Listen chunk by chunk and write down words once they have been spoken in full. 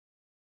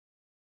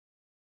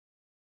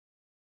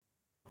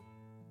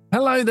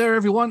Hello there,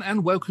 everyone,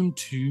 and welcome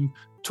to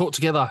Talk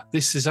Together.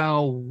 This is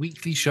our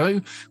weekly show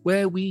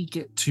where we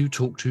get to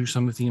talk to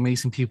some of the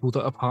amazing people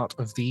that are part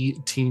of the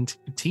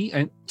TNT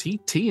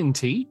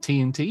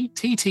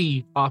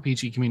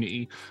RPG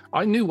community.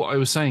 I knew what I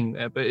was saying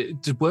there,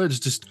 but the words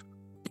just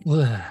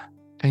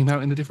came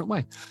out in a different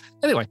way.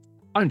 Anyway,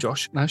 I'm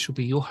Josh, and I shall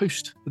be your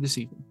host for this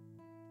evening.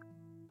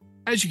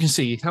 As you can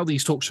see, how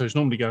these talk shows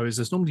normally go is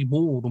there's normally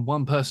more than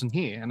one person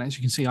here, and as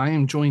you can see, I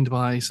am joined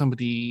by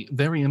somebody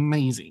very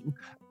amazing.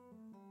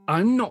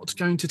 I'm not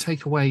going to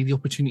take away the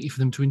opportunity for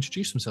them to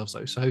introduce themselves,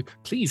 though, so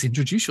please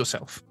introduce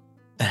yourself.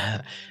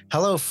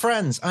 Hello,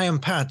 friends. I am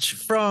Patch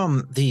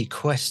from the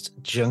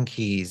Quest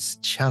Junkies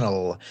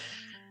channel.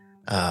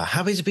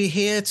 Happy to be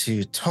here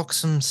to talk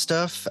some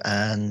stuff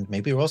and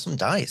maybe roll some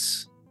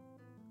dice.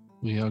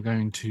 We are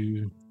going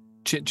to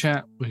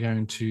chit-chat, we're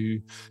going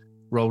to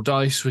roll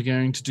dice, we're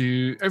going to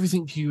do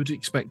everything you would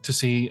expect to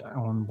see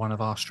on one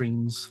of our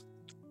streams.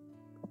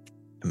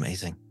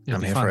 Amazing. It'll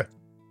I'm here for it.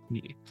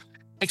 Yeah.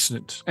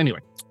 Excellent. Anyway,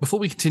 before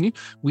we continue,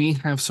 we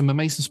have some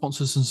amazing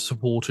sponsors and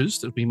supporters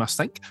that we must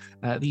thank.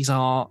 These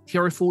are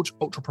Hero Forge,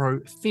 Ultra Pro,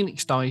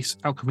 Phoenix Dice,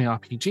 Alchemy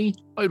RPG,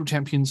 Idle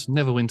Champions,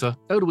 Neverwinter,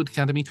 Elderwood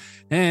Academy,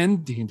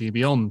 and D&D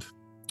Beyond.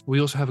 We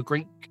also have a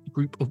great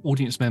group of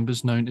audience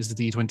members known as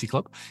the D20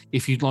 Club.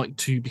 If you'd like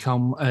to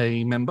become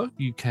a member,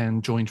 you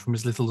can join from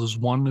as little as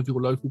one of your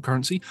local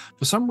currency.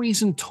 For some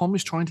reason, Tom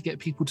is trying to get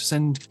people to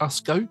send us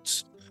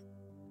goats.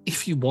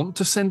 If you want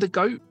to send a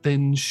goat,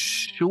 then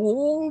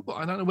sure.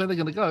 I don't know where they're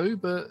going to go,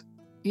 but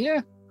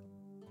yeah.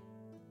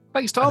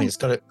 Thanks, Tom. I mean, it's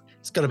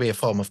got to be a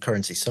form of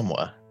currency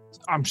somewhere.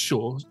 I'm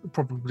sure.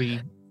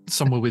 Probably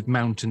somewhere with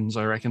mountains,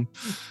 I reckon.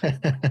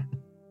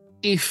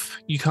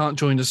 If you can't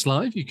join us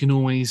live, you can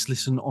always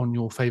listen on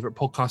your favorite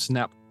podcasting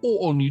app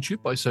or on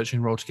YouTube by searching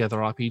Roll Together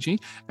RPG.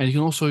 And you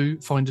can also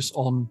find us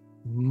on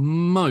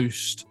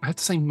most, I have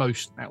to say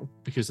most now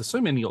because there's so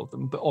many of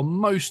them, but on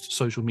most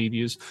social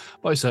medias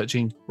by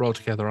searching Roll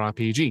Together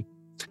RPG.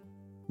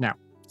 Now,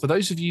 for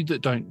those of you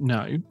that don't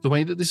know, the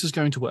way that this is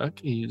going to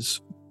work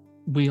is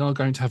we are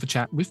going to have a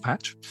chat with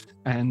Patch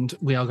and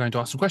we are going to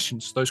ask some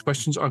questions. Those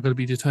questions are going to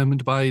be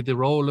determined by the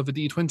roll of a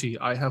D20.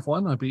 I have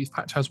one, I believe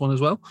Patch has one as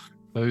well.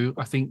 So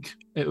I think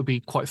it would be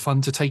quite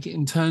fun to take it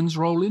in turns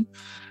rolling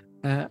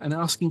and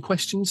asking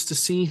questions to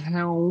see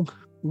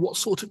what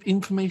sort of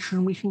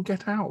information we can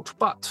get out.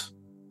 But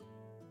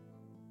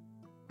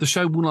the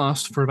show will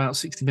last for about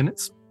 60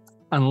 minutes,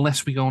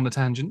 unless we go on a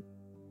tangent.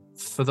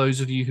 For those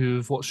of you who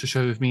have watched the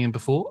show with me and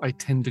before, I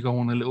tend to go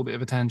on a little bit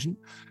of a tangent,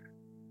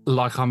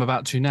 like I'm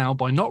about to now,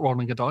 by not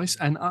rolling a dice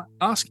and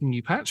asking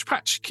you, Patch.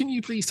 Patch, can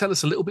you please tell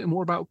us a little bit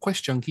more about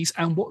Quest Junkies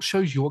and what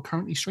shows you're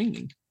currently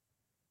streaming?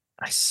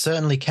 I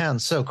certainly can.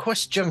 So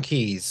Quest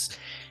Junkies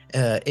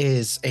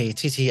is a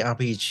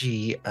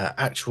TTRPG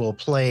actual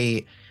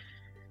play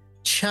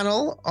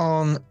channel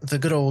on the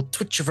good old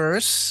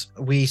Twitchiverse.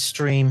 We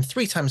stream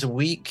 3 times a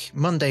week,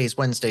 Mondays,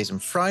 Wednesdays,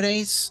 and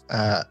Fridays,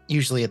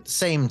 usually at the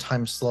same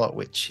time slot,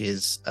 which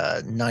is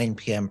 9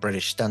 p.m.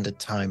 British Standard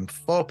Time,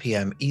 4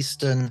 p.m.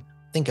 Eastern.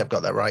 I think I've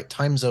got that right.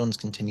 Time zones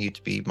continue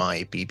to be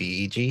my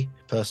BBEG,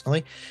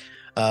 personally.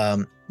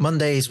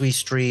 Mondays, we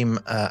stream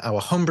our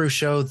homebrew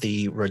show,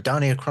 the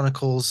Rodania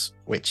Chronicles,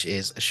 which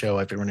is a show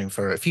I've been running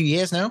for a few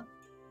years now,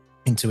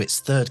 into its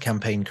 3rd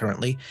campaign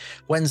currently.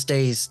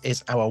 Wednesdays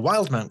is our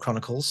Wildmount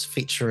Chronicles,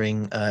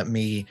 featuring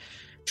me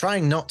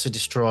trying not to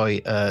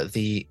destroy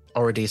the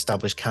already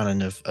established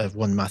canon of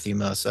one Matthew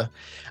Mercer.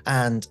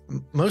 And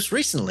most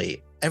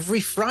recently,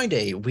 every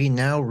Friday, we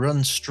now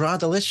run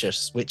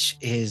Stradalicious, which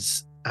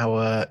is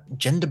our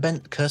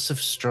gender-bent Curse of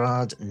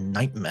Strahd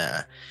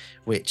nightmare,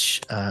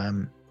 which,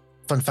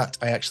 fun fact,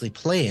 I actually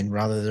play in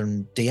rather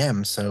than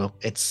DM, so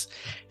it's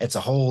a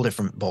whole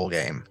different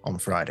ballgame on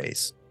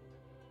Fridays.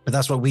 But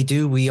that's what we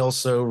do. We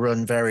also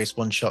run various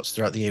one-shots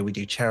throughout the year. We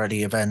do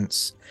charity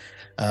events,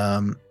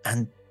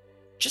 and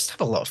just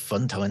have a lot of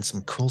fun telling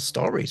some cool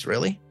stories,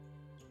 really.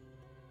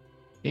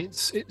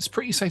 It's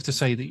pretty safe to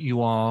say that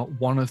you are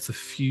one of the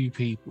few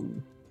people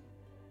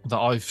that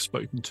I've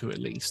spoken to, at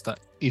least,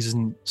 that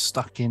isn't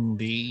stuck in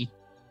the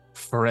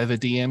forever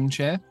DM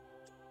chair.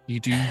 You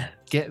do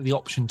get the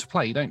option to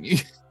play, don't you?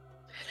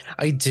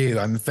 I do.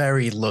 I'm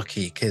very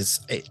lucky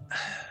because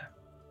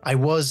I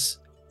was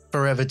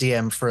forever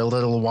DM for a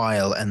little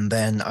while, and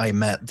then I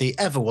met the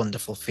ever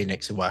wonderful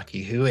Phoenix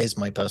Iwaki, who is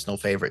my personal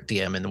favorite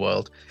DM in the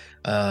world.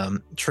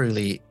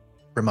 Truly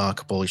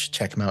remarkable. You should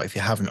check him out if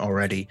you haven't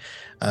already.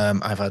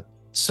 I've had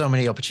so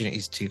many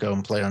opportunities to go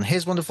and play on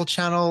his wonderful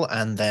channel,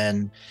 and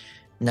then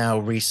now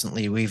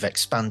recently we've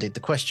expanded the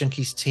Quest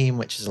Junkies team,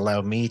 which has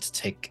allowed me to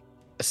take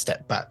a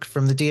step back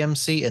from the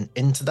DMC and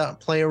into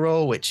that player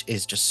role, which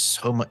is just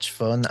so much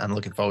fun, and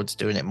looking forward to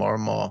doing it more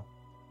and more.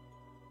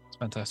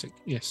 Fantastic.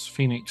 Yes,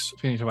 Phoenix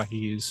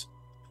Iwaki is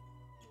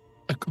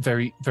a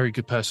very, very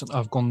good person.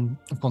 I've gone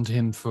to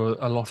him for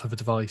a lot of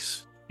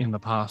advice in the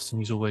past, and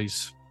he's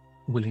always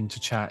willing to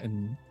chat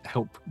and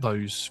help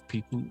those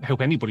people,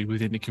 help anybody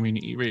within the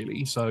community,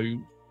 really. So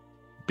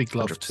big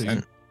love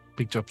 100%.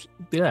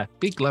 to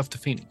big love to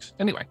Phoenix.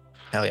 Anyway.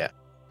 Hell yeah.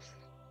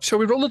 Shall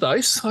we roll the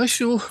dice? I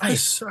shall.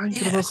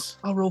 Yes.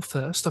 I'll roll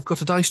first. I've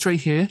got a dice tray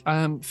here.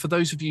 For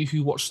those of you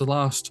who watched the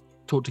last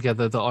talk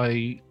together that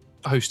I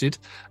hosted,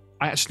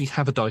 I actually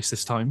have a dice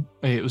this time.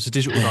 It was a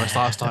digital dice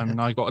last time, and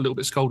I got a little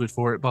bit scolded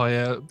for it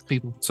by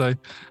people. So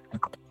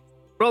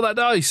roll that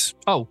dice.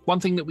 Oh, one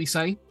thing that we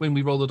say when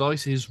we roll the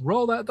dice is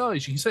roll that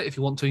dice. You can say it if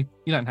you want to.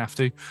 You don't have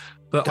to.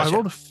 But Gotcha. I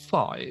rolled a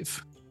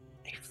 5.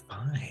 A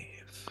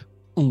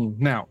 5.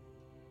 Now,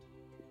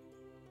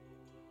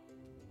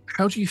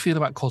 how do you feel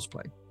about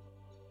cosplay?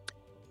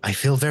 I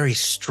feel very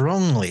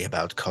strongly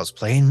about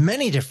cosplay in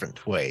many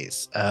different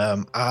ways.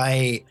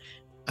 I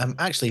am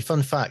actually,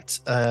 fun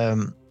fact,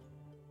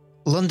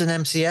 London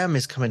MCM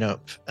is coming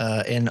up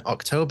in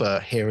October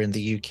here in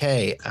the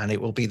UK, and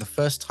it will be the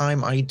first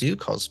time I do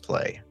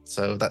cosplay.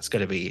 So that's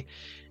going to be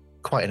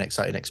quite an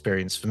exciting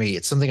experience for me.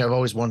 It's something I've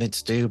always wanted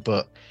to do,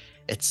 but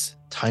it's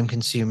time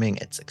consuming,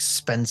 it's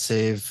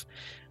expensive,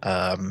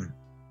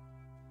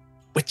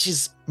 which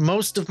is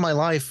most of my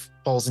life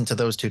falls into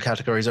those two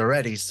categories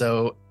already.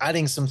 So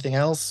adding something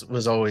else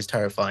was always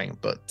terrifying.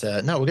 But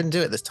no, we're going to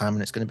do it this time,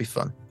 and it's going to be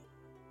fun.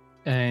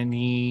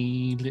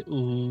 Any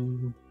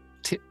little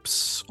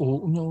tips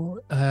or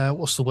no?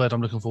 What's the word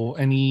I'm looking for?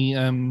 Any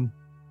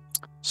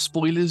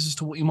spoilers as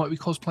to what you might be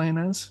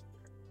cosplaying as?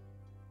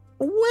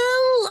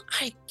 Well,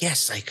 I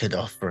guess I could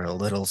offer a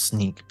little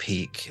sneak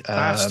peek.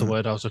 That's the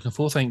word I was looking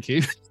for. Thank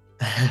you.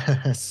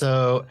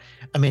 So,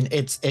 I mean,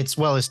 it's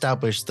well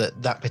established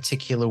that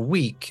particular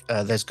week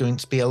there's going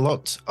to be a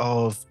lot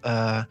of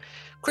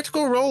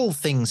Critical Role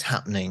things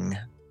happening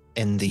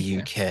in the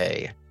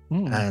UK,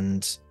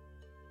 and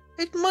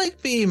it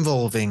might be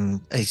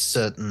involving a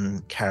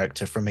certain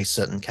character from a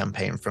certain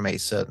campaign from a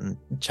certain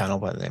channel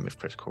by the name of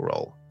Critical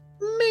Role.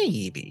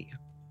 Maybe.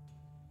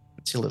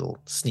 It's a little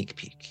sneak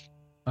peek.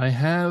 I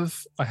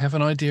have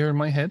an idea in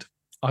my head.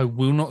 I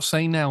will not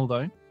say now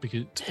though,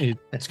 because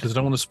I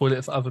don't want to spoil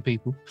it for other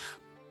people.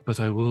 But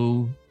I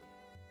will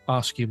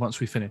ask you once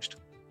we've finished.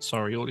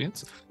 Sorry,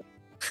 audience.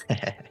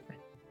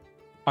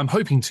 I'm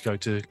hoping to go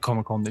to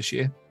Comic-Con this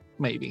year.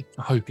 Maybe.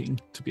 Hoping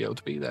to be able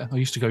to be there. I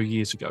used to go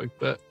years ago,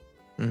 but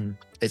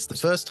it's the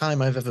first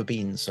time I've ever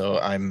been, so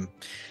I'm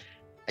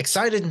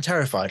excited and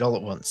terrified all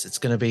at once. It's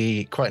going to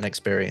be quite an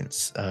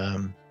experience.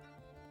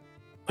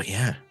 But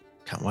yeah,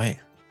 can't wait.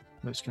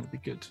 It's going to be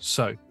good.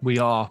 So we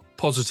are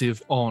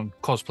positive on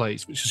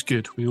cosplays, which is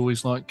good. We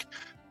always like,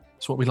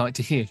 it's what we like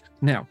to hear.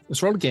 Now,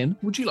 let's roll again.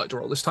 Would you like to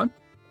roll this time?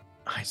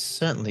 I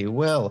certainly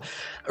will.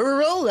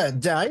 Roll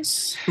that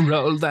dice.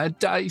 Roll that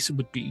dice. It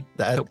would be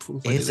helpful.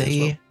 That is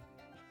a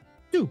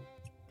 2.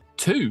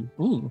 2.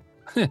 Ooh.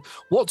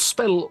 What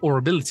spell or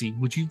ability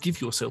would you give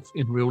yourself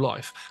in real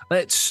life?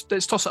 Let's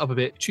toss it up a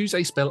bit. Choose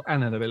a spell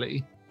and an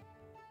ability.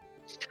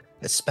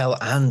 A spell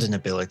and an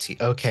ability.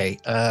 Okay.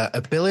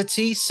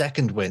 Ability,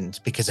 second wind,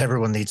 because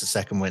everyone needs a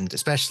second wind,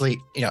 especially,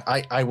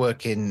 I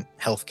work in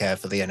healthcare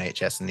for the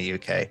NHS in the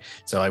UK.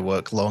 So I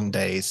work long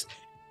days,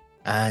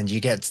 and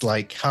you get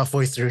like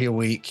halfway through your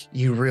week,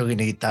 you really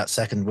need that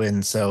second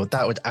wind. So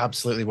that would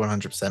absolutely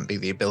 100% be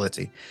the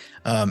ability.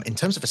 In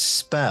terms of a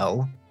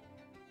spell,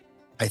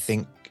 I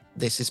think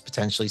this is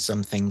potentially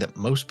something that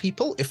most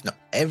people, if not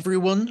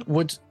everyone,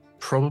 would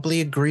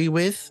probably agree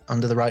with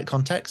under the right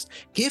context.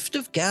 Gift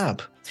of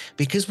Gab,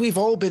 because we've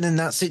all been in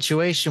that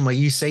situation where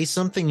you say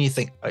something and you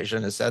think, I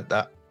shouldn't have said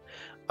that,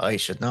 I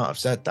should not have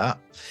said that.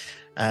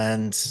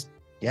 And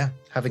yeah,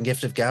 having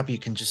Gift of Gab, you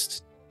can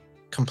just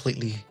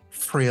completely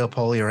free up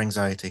all your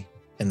anxiety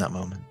in that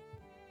moment.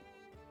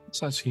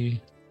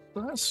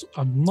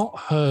 I've not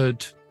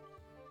heard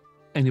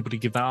anybody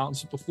give that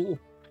answer before,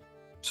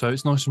 so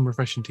it's nice and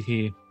refreshing to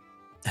hear.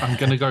 I'm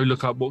going to go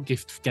look up what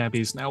Gift of Gab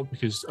is now,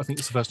 because I think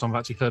it's the first time I've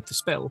actually heard the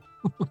spell.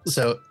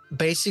 So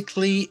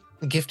basically,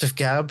 Gift of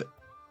Gab,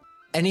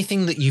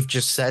 anything that you've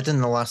just said in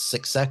the last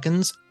 6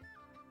 seconds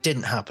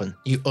didn't happen.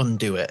 You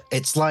undo it.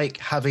 It's like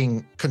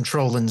having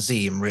Control and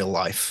Z in real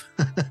life.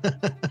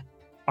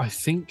 I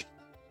think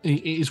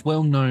it is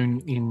well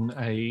known in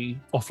a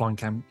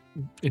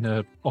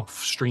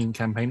off-stream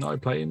campaign that I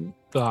play in.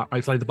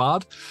 I play the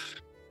Bard.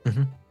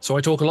 Mm-hmm. So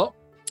I talk a lot,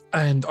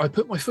 and I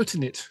put my foot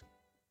in it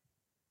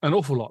an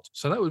awful lot.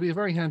 So that would be a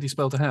very handy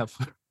spell to have.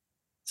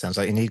 Sounds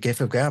like you need Gift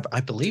of Gab. I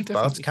believe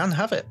Bards can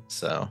have it.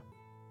 So,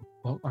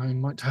 well, I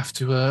might have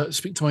to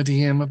speak to my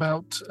DM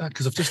about,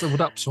 because I've just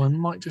leveled up, so I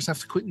might just have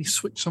to quickly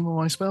switch some of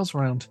my spells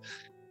around.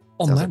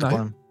 On that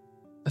note,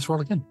 let's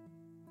roll again.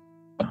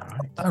 All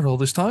right. I roll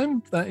this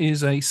time. That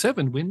is a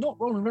 7. We're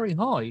not rolling very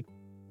high.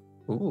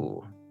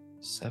 Ooh,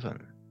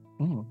 7.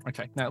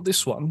 Okay, now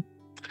this one.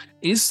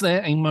 Is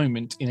there a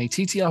moment in a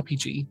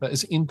TTRPG that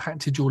has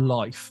impacted your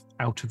life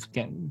out of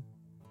game?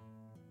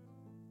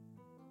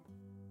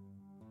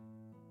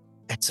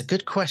 It's a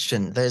good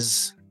question. I'd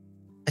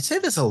say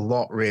there's a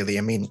lot, really.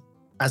 I mean,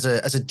 as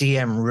a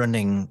DM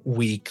running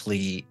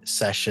weekly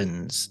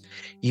sessions,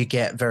 you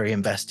get very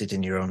invested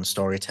in your own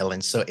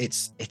storytelling. So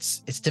it's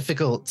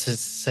difficult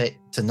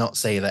to not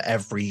say that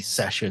every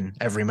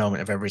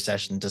moment of every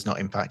session does not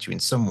impact you in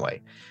some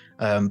way.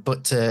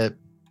 But to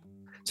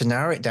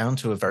narrow it down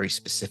to a very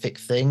specific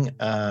thing,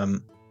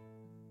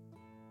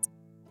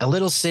 a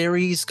little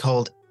series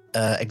called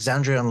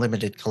Exandria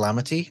Unlimited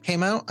Calamity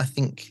came out, I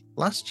think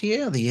last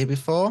year or the year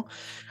before.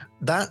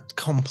 That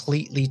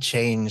completely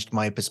changed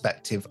my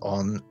perspective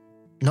on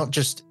not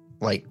just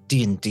like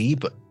D&D,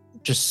 but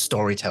just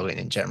storytelling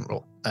in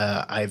general.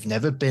 I've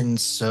never been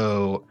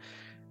so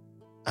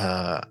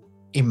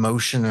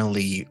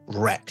emotionally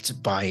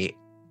wrecked by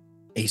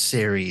a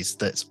series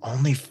that's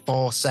only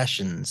 4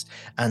 sessions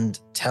and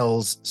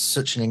tells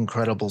such an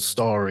incredible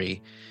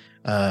story.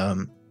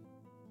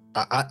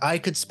 I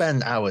could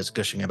spend hours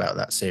gushing about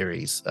that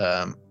series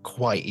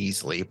quite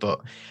easily,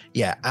 but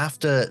yeah,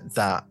 after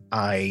that,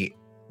 I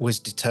was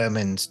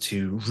determined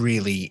to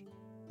really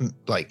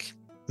like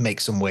make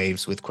some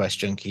waves with Quest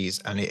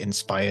Junkies, and it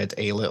inspired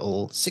a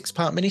little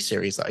 6-part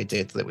miniseries that I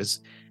did that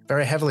was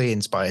very heavily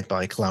inspired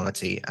by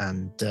Calamity,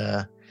 and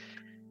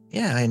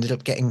yeah, I ended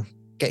up getting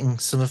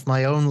some of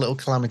my own little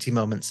Calamity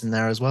moments in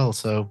there as well.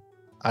 So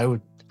I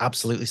would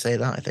absolutely say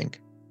that, I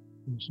think.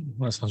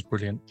 That sounds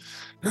brilliant.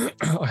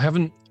 I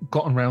haven't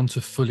gotten around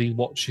to fully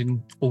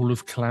watching all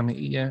of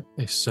Calamity yet.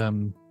 It's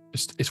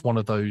one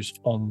of those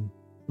on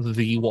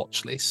the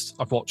watch list.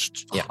 I've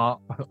watched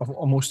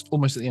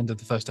almost at the end of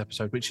the first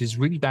episode, which is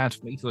really bad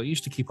for me because I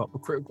used to keep up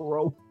with Critical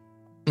Role.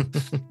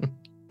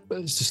 But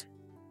it's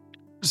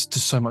just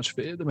so much of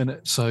it at the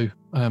minute. So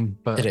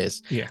but it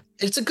is. Yeah.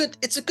 It's a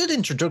good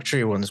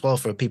introductory one as well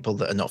for people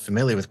that are not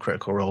familiar with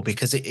Critical Role,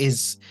 because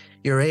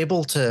you're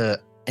able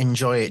to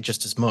enjoy it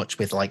just as much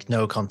with like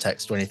no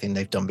context to anything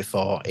they've done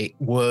before. It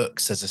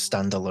works as a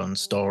standalone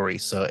story.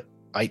 So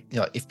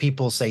if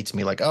people say to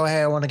me like, oh,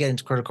 hey, I want to get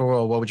into Critical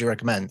Role, what would you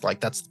recommend?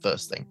 Like, that's the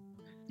first thing,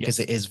 because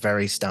it is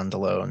very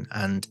standalone,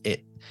 and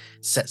it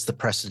sets the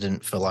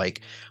precedent for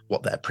like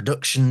what their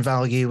production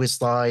value is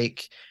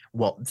like,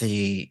 what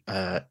the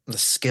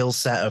skill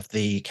set of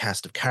the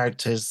cast of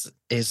characters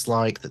is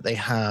like that they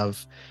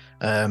have,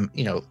 kind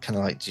of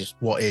like just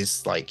what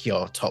is like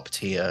your top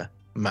tier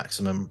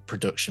maximum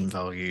production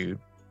value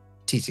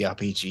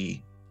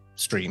TTRPG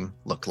stream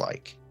look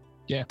like.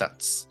 Yeah,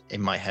 that's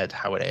in my head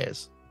how it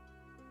is.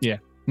 Yeah,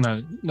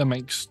 no, that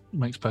makes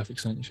perfect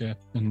sense. Yeah,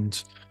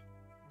 and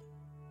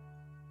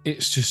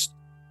it's just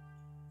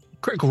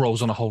Critical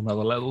Role's on a whole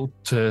nother level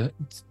to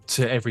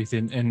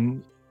everything,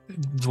 and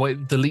the way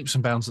the leaps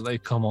and bounds that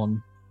they've come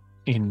on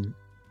in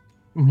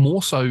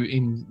more so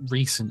in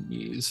recent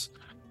years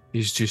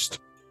is just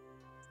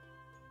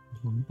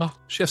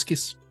chef's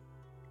kiss.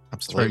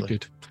 Absolutely. It's very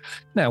good.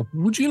 Now,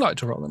 would you like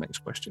to roll the next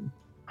question?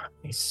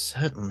 I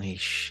certainly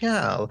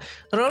shall.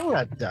 Roll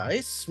that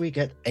dice. We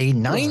get a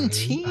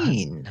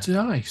 19.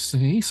 Dice.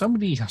 See,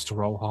 somebody has to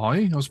roll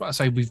high. I was about to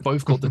say we've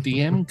both got the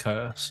DM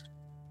curse.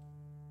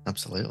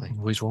 Absolutely.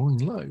 Always rolling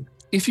low.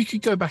 If you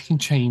could go back and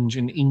change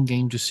an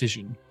in-game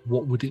decision,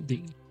 what would it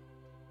be?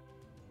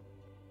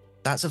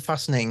 That's a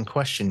fascinating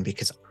question,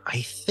 because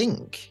I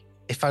think,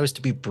 if I was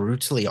to be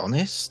brutally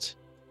honest,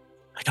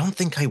 I don't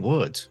think I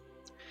would.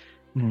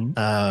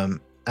 Mm-hmm.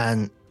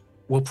 And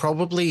we'll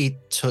probably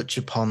touch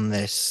upon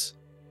this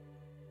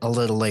a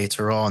little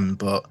later on,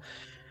 but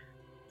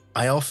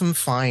I often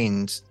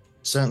find,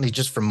 certainly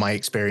just from my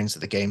experience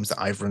at the games that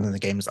I've run and the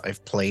games that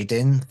I've played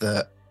in,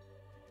 that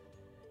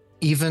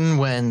even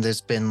when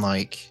there's been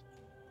like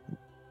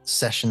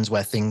sessions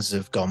where things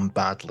have gone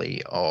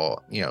badly,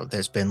 or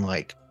there's been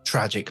like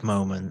tragic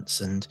moments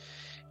and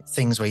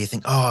things where you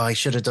think, oh, I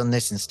should have done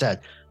this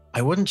instead,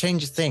 I wouldn't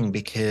change a thing,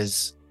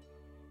 because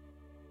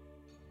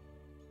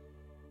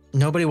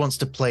nobody wants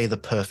to play the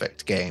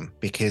perfect game,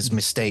 because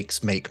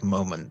mistakes make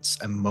moments,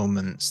 and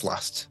moments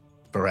last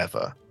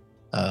forever.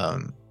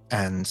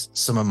 And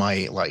some of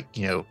my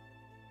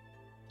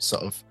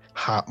sort of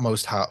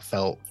most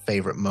heartfelt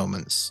favorite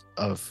moments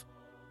of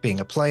being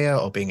a player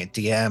or being a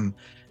DM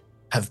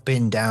have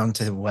been down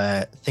to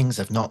where things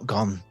have not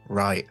gone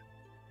right,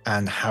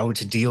 and how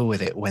to deal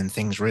with it when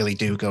things really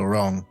do go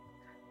wrong.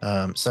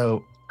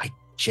 So I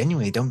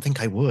genuinely don't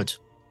think I would.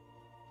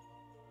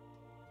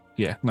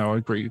 Yeah, no, I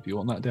agree with you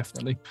on that,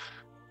 definitely.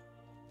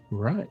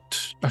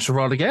 Right. I shall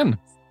roll again.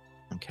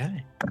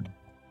 Okay.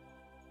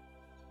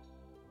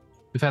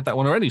 We've had that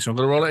one already, so I'm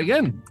going to roll it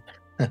again.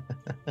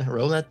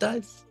 Roll that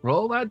dice.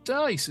 Roll that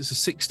dice. It's a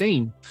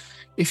 16.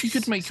 If you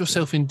could make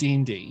yourself in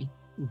D&D,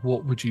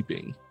 what would you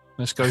be?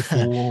 Let's go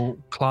for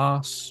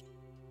class,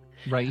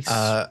 race.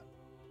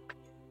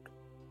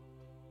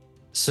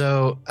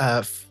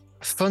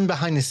 Fun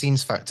behind the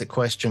scenes fact at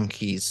Quest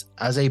Junkies,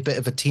 as a bit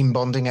of a team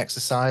bonding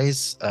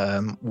exercise,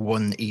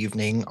 one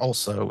evening,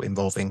 also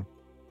involving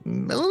a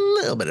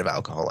little bit of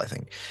alcohol, I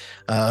think,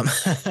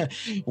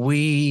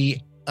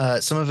 we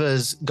some of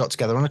us got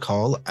together on a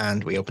call,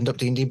 and we opened up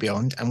D&D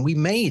Beyond, and we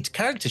made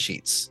character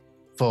sheets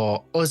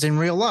for us in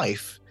real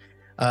life.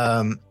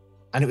 And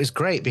it was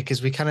great,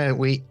 because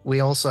we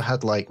also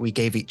had we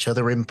gave each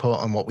other input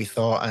on what we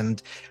thought,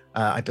 and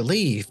I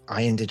believe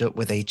I ended up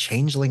with a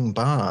changeling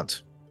bard.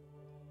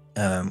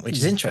 Which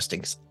is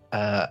interesting.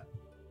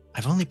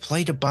 I've only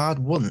played a bard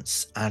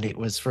once, and it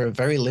was for a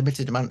very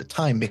limited amount of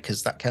time,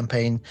 because that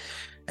campaign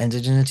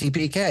ended in a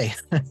TPK.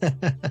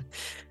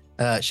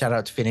 Shout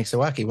out to Phoenix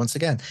Owaki once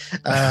again.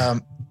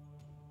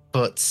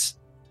 But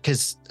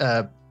because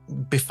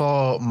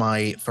before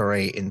my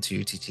foray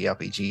into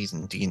TTRPGs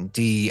and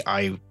D&D,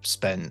 I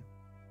spent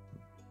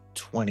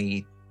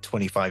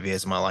 25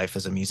 years of my life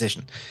as a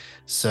musician.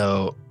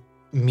 So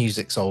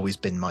music's always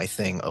been my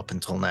thing up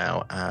until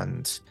now.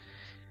 And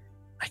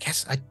I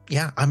guess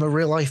I'm a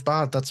real life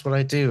bard. That's what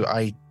I do.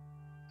 I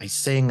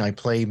sing, I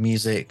play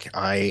music,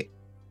 I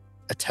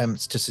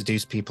attempt to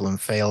seduce people and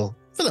fail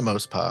for the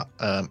most part.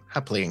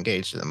 Happily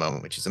engaged at the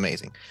moment, which is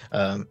amazing.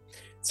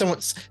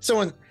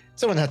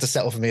 Someone had to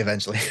settle for me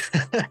eventually.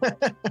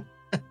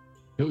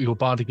 Your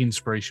bardic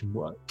inspiration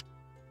worked.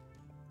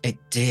 It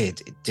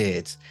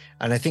did.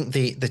 And I think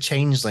the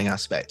changeling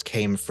aspect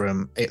came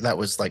from it. That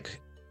was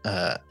like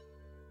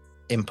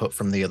input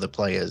from the other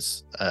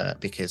players,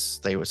 because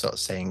they were sort of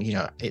saying,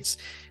 it's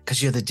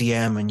because you're the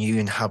DM and you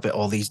inhabit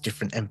all these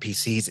different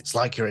NPCs. It's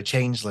like you're a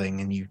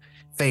changeling and you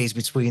phase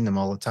between them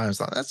all the time. It's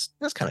like, that's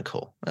kind of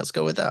cool. Let's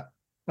go with that.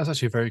 That's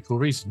actually a very cool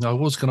reason. I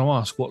was going to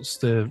ask what's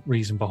the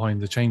reason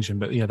behind the changing,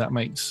 but yeah, that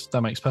makes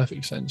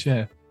perfect sense.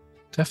 Yeah,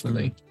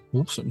 definitely.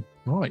 Awesome.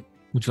 Right.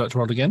 Would you like to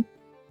roll again?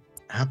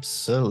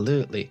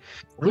 Absolutely.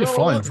 We're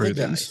flying through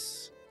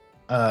these.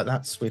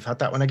 We've had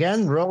that one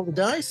again. Roll the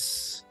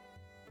dice.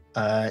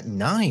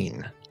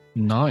 9.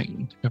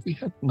 9. Have we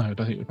had? No, I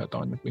don't think we've had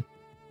 9, have we?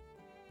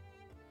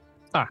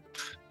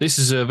 This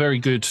is a very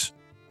good.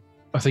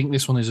 I think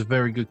this one is a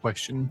very good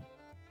question,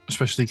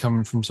 especially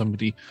coming from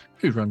somebody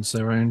who runs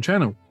their own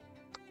channel.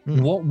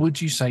 What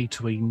would you say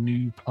to a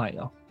new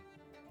player?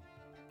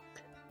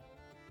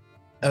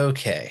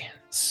 Okay,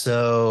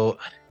 so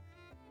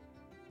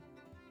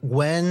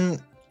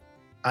when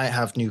I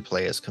have new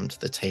players come to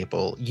the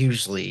table,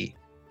 usually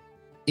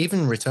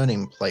even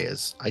returning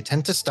players, I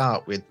tend to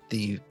start with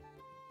the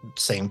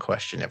same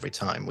question every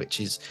time, which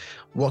is,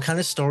 what kind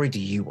of story do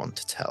you want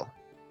to tell?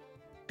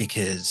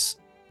 Because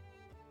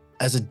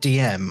as a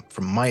DM,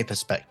 from my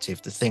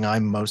perspective, the thing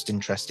I'm most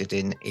interested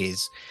in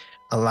is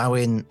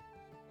allowing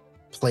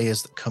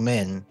players that come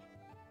in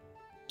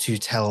to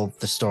tell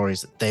the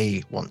stories that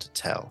they want to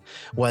tell,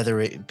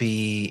 whether it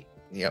be,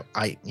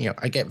 I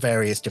get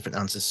various different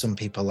answers. Some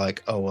people are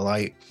like, oh, well,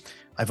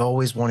 I've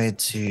always wanted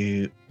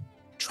to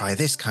try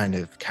this kind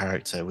of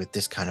character with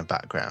this kind of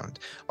background.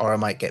 Or I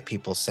might get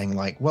people saying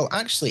like, well,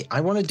 actually, I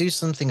want to do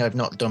something I've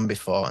not done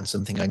before and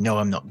something I know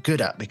I'm not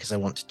good at because I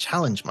want to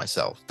challenge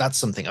myself. That's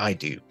something I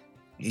do.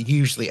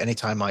 Usually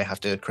anytime I have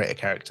to create a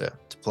character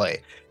to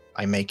play,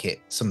 I make it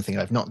something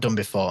I've not done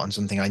before and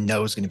something I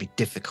know is going to be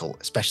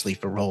difficult, especially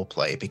for role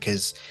play,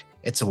 because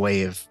it's a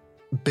way of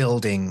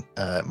building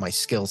my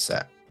skill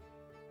set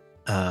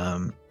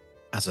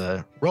as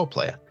a role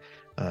player.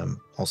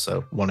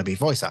 Also wannabe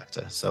voice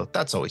actor, so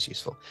that's always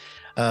useful.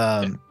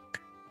 But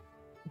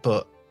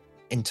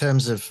in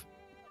terms of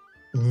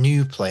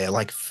new player,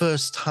 like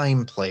first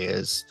time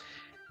players,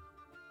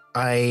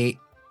 I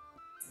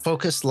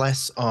focus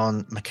less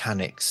on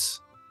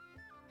mechanics,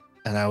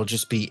 and I'm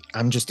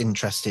just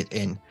interested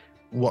in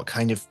what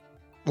kind of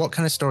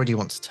story do you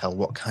want to tell?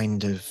 What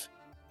kind of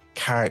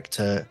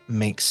character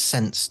makes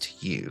sense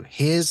to you?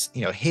 Here's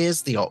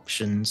the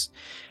options.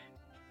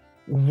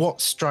 What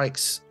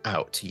strikes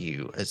out to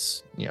you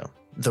as,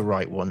 the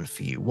right one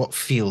for you? What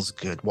feels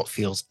good? What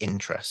feels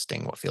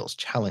interesting? What feels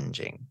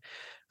challenging?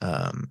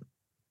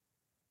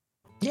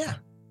 Yeah,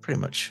 pretty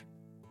much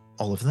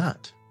all of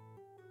that.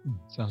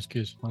 Sounds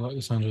good. I like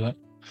the sound of that.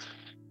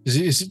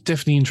 Is it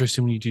definitely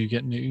interesting when you do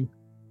get new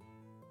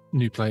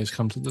players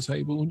come to the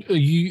table? Are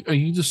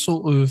you the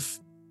sort of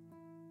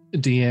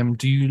DM?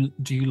 Do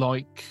you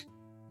like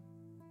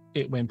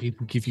it when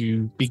people give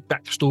you big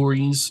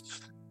backstories?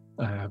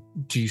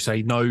 Do you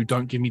say no,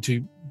 don't give me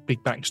too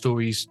big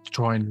backstories to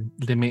try and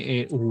limit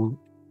it, or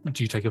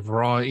do you take a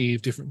variety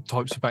of different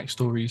types of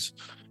backstories?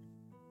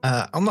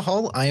 On the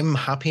whole, I'm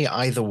happy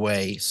either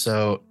way.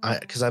 So,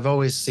 because I've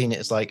always seen it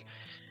as like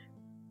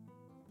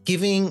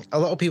giving. A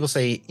lot of people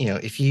say,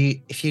 if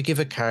you give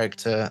a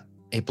character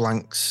a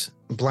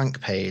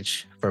blank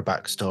page for a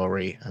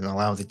backstory and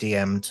allow the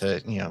DM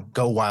to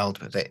go wild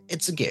with it,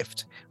 it's a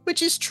gift.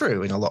 Which is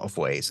true in a lot of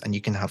ways, and you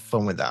can have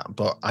fun with that.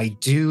 But I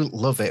do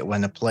love it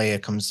when a player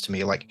comes to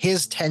me like,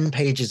 here's 10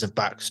 pages of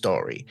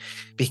backstory,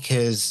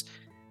 because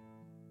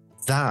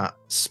that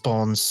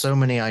spawns so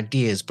many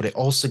ideas, but it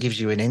also gives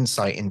you an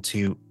insight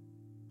into,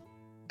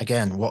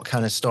 again, what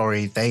kind of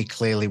story they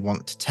clearly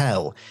want to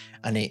tell.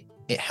 And it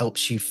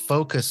helps you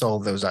focus all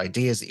those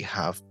ideas that you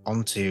have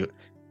onto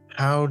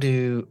how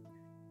do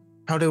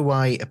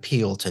I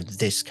appeal to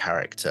this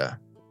character?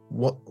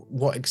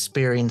 What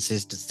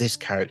experiences does this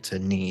character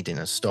need in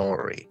a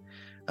story?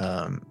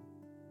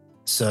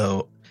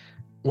 So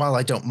while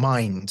I don't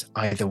mind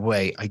either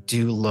way, I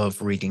do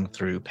love reading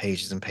through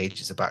pages and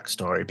pages of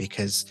backstory,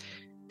 because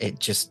it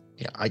just,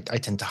 I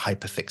tend to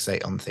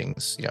hyperfixate on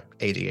things,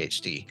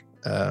 ADHD.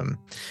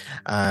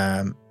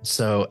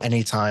 So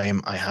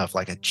anytime I have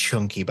like a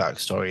chunky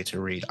backstory to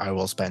read, I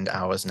will spend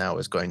hours and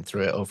hours going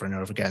through it over and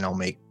over again. I'll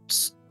make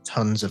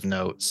tons of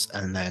notes,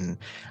 and then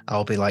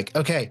I'll be like,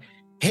 okay,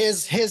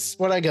 here's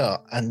what I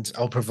got, and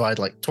I'll provide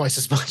like twice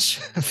as much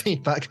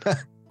feedback.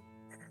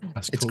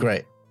 That's It's cool.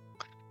 great.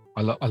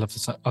 I love I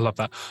love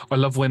that. I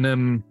love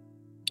when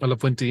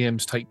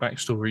DMs take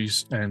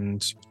backstories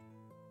and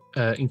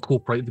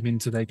incorporate them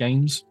into their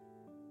games.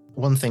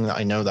 One thing that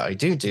I know that I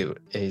do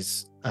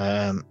is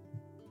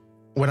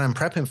when I'm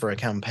prepping for a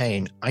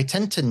campaign, I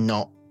tend to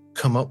not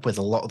come up with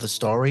a lot of the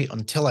story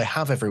until I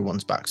have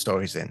everyone's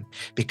backstories in,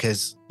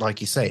 because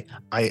like you say,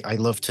 I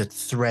love to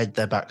thread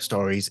their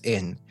backstories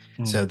in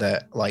so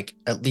that like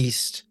at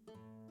least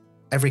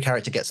every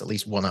character gets at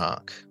least one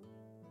arc,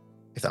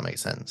 if that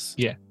makes sense.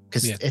 Yeah,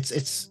 because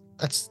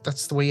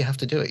that's the way you have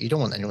to do it. You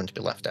don't want anyone to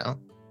be left out.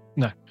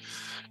 No.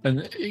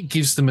 And it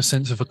gives them a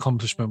sense of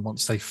accomplishment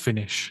once they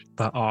finish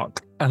that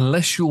arc.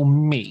 Unless you're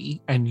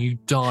me and you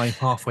die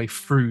halfway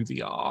through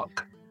the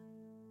arc,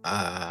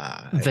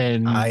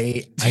 then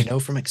I know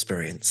from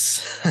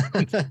experience.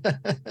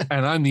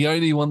 And I'm the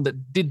only one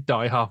that did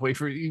die halfway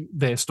through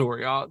their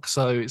story arc,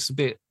 so it's a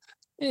bit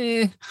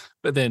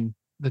but then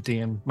the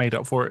DM made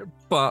up for it.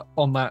 But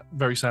on that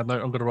very sad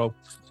note, I'm going to roll.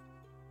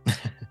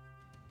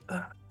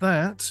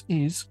 That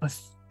is, I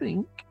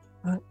think,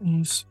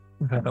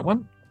 we've had that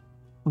one.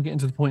 We're getting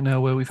to the point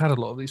now where we've had a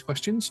lot of these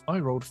questions. I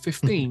rolled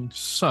 15.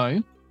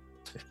 So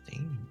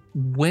 15.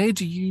 Where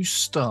do you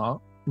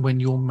start when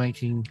you're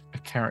making a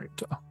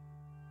character?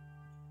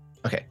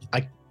 Okay,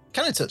 I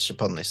kind of touched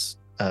upon this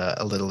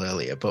a little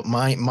earlier, but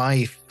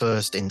my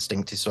first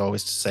instinct is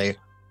always to say,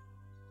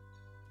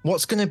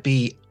 what's going to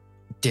be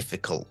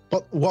difficult?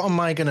 What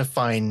am I going to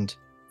find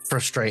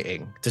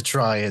frustrating to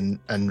try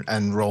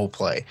and role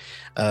play?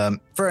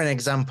 For an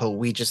example,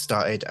 we just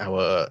started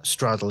our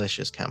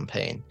Stradalicious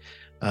campaign.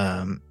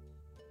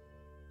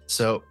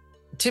 So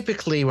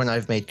typically when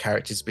I've made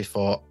characters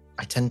before,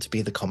 I tend to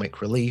be the comic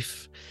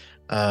relief.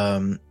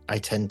 I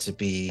tend to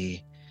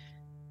be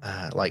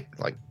like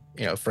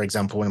for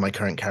example, one of my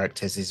current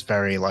characters is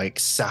very like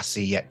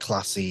sassy yet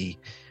classy,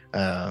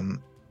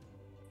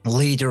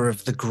 leader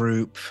of the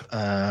group,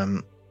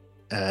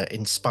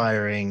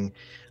 inspiring,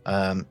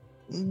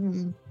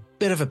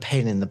 bit of a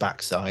pain in the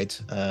backside.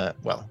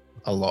 Well,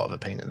 a lot of a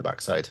pain in the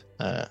backside,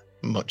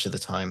 much of the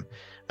time,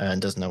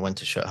 and doesn't know when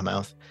to shut her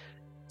mouth.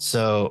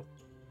 So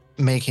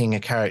making a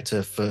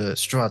character for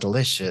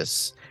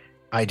Stradalicious,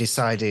 I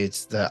decided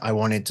that I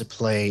wanted to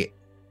play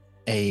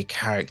a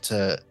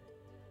character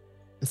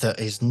that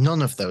is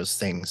none of those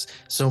things.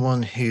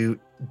 Someone who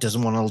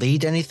doesn't want to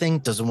lead anything,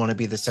 doesn't want to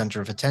be the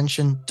center of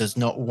attention, does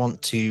not want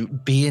to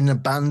be in a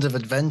band of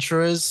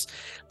adventurers.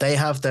 They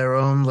have their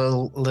own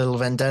little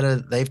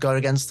vendetta they've got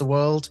against the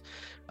world.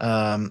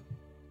 And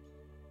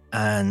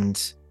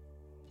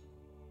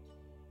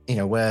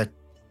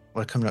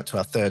we're coming up to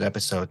our third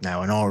episode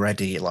now, and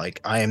already like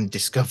I am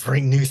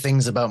discovering new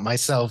things about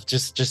myself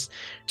just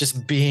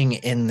being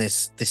in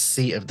this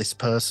seat of this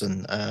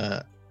person,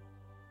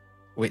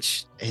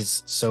 which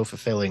is so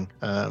fulfilling.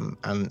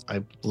 And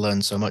I've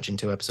learned so much in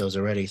 2 episodes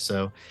already.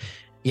 So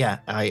yeah,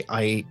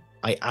 I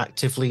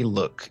actively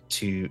look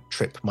to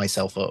trip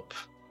myself up,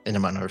 in a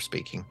manner of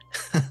speaking.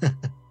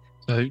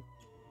 So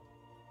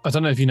I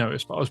don't know if you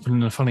noticed, but I was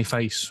putting a funny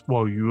face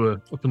while you were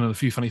putting a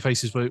few funny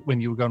faces when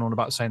you were going on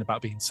about saying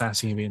about being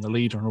sassy and being the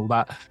leader and all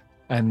that.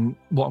 And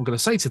what I'm going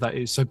to say to that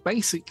is, so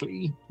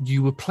basically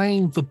you were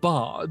playing the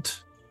bard,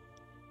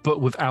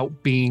 but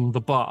without being the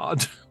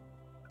bard.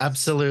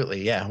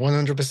 Absolutely, yeah,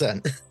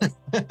 100%.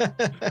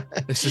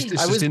 It's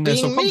just in there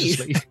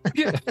subconsciously.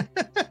 Yeah.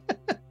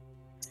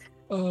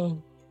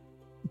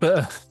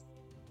 But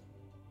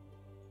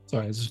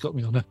sorry, it just got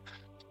me on there.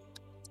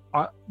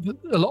 A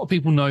lot of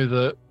people know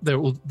that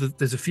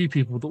there's a few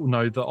people that will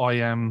know that I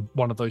am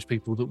one of those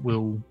people that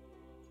will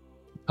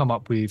come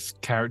up with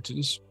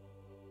characters.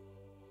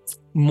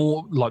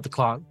 More like the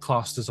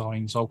class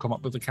designs, I'll come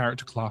up with a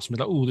character class and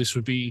be like, oh, this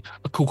would be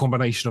a cool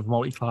combination of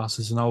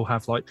multi-classes, and I'll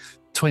have like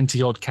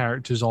 20 odd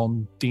characters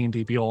on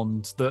D&D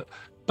Beyond that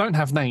don't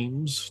have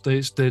names.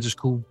 They're just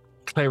called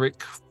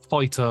cleric,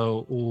 fighter,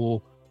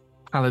 or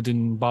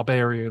paladin,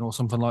 barbarian, or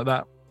something like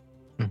that.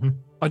 Mm-hmm.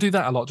 I do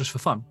that a lot just for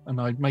fun, and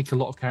I make a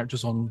lot of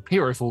characters on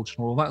Hero Forge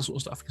and all that sort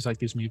of stuff because that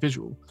gives me a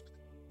visual.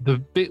 The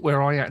bit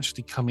where I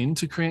actually come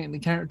into creating the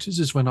characters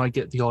is when I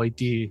get the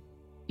idea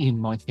in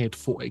my head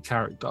for a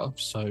character.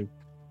 So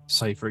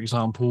say, for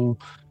example,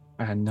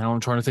 and now I'm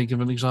trying to think of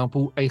an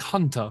example, a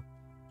hunter.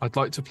 I'd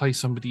like to play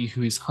somebody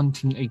who is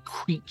hunting a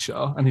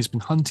creature and has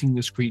been hunting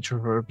this creature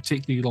for a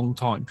particularly long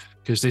time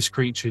because this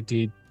creature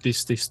did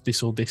this,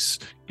 or this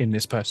in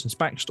this person's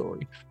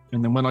backstory.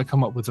 And then when I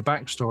come up with the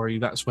backstory,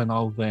 that's when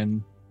I'll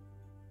then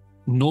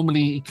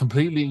normally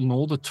completely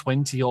ignore the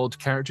 20 odd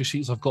character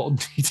sheets I've got on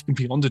D&D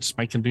Beyond to just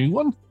make a new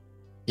one.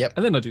 Yep.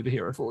 And then I do the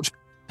Hero Forge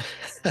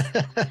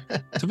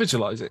to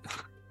visualize it.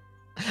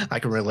 I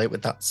can relate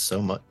with that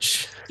so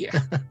much. Yeah.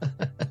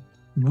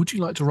 Would you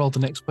like to roll the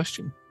next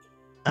question?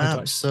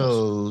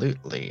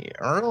 Absolutely.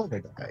 Roll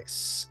the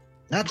dice.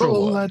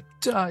 Roll a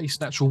dice.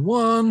 Natural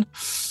 1.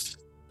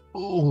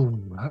 Oh,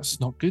 that's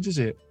not good, is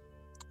it?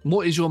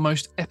 What is your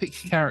most epic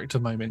character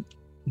moment?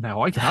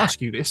 Now, I can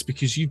ask you this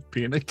because you've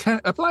been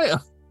a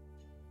player.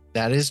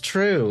 That is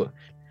true.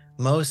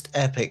 Most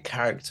epic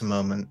character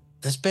moment.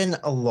 there's been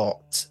a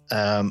lot,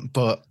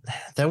 but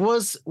there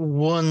was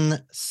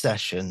one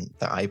session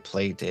that I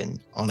played in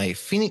on a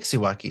Phoenix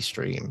Iwaki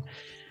stream,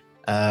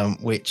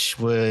 which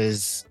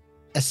was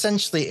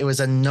essentially, it was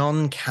a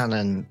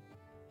non-canon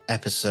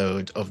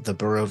episode of the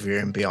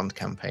Barovia and Beyond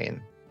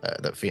campaign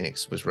that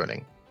Phoenix was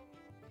running.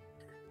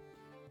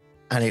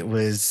 And it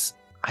was,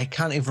 I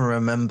can't even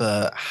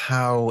remember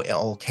how it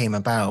all came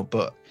about,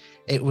 but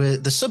it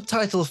was, the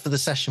subtitle for the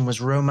session was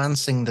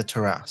Romancing the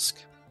Tarask,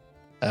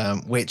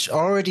 which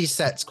already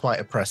sets quite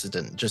a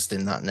precedent just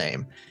in that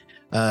name.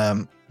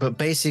 But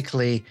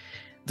basically,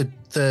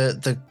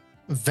 the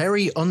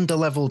very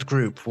underleveled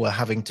group were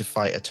having to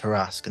fight a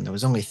Tarask, and there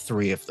was only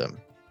 3 of them.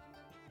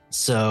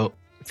 So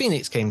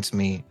Phoenix came to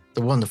me,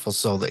 the wonderful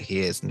soul that he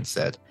is, and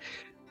said,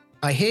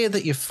 I hear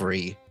that you're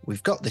free.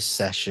 We've got this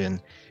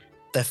session.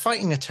 They're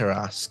fighting a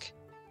Tarask.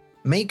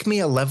 Make me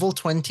a level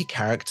 20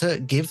 character.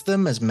 Give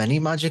them as many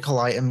magical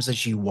items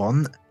as you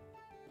want.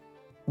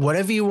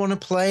 Whatever you want to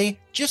play,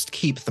 just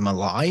keep them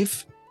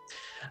alive.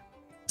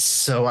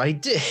 So I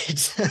did.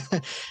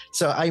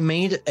 So I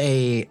made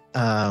a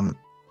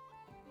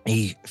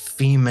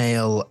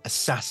female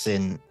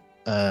assassin.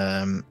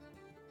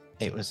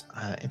 It was,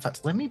 in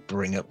fact, let me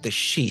bring up the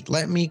sheet.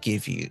 Let me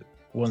give you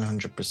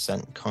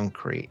 100%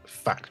 concrete,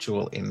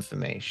 factual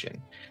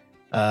information.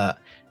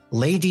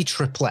 Lady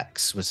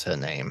Triplex was her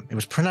name. It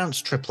was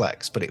pronounced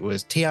Triplex, but it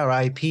was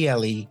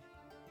Triplexe.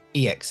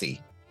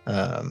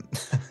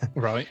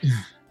 Right.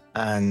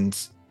 And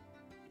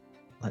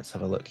let's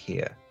have a look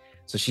here.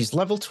 So she's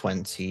level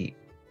 20,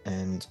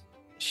 and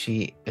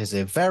she is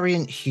a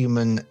variant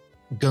human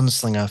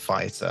gunslinger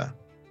fighter.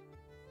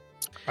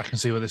 I can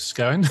see where this is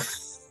going.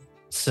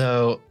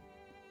 So,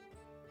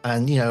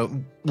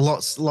 and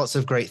lots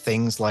of great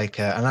things like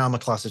an armor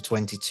class of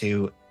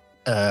 22,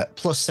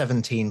 plus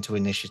 17 to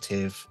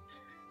initiative,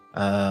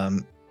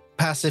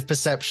 passive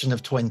perception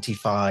of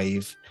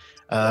 25,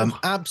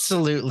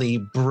 absolutely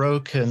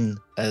broken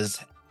as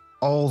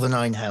all the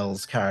 9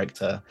 hells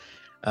character.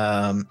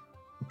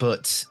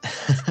 But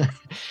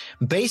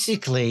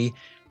basically,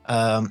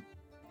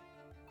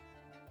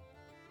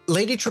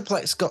 Lady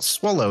Triplex got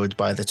swallowed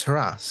by the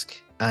Tarask,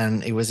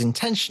 and it was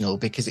intentional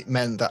because it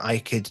meant that I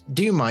could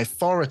do my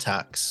 4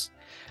 attacks,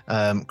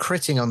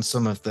 critting on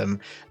some of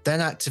them,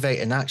 then activate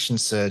an action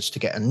surge to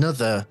get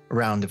another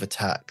round of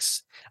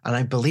attacks. And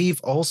I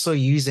believe also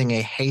using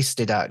a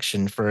hasted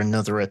action for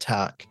another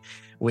attack,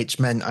 which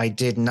meant I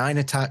did 9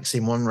 attacks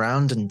in 1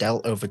 round and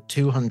dealt over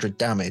 200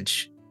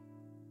 damage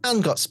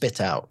and got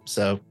spit out.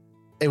 So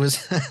it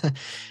was,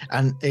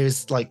 and it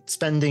was like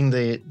spending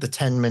the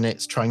 10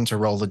 minutes trying to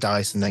roll the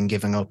dice and then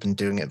giving up and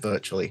doing it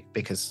virtually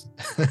because,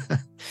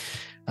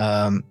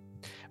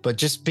 but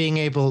just being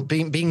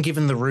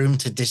given the room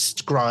to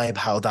describe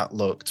how that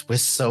looked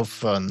was so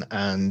fun.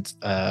 And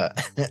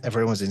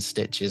everyone was in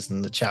stitches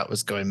and the chat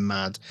was going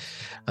mad.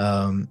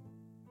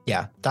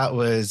 Yeah, that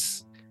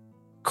was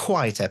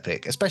quite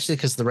epic, especially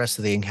because the rest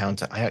of the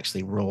encounter, I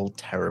actually rolled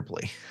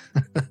terribly.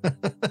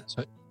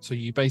 So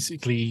you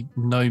basically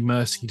no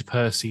mercied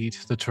Percy'd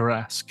the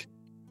Tarask.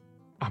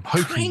 I'm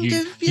hoping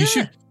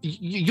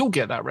you'll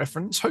get that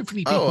reference.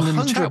 Hopefully people in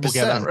the chat will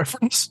get that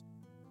reference.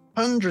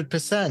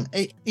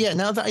 100%. Yeah,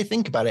 now that I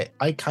think about it,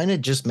 I kind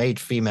of just made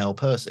female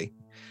Percy.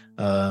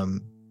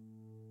 Kind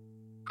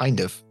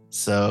of.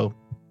 So,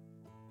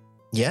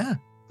 yeah,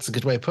 that's a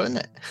good way of putting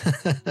it.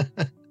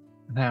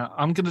 Now,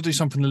 I'm going to do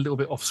something a little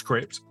bit off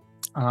script.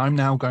 And I'm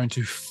now going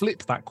to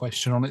flip that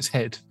question on its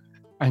head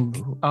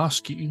and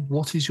ask you,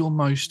 what is your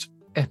most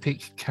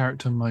epic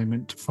character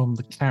moment from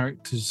the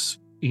characters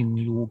in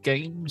your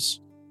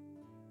games?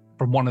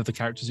 From one of the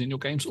characters in your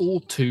games, or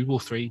 2 or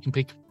 3. You can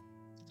pick as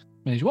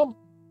many as you want.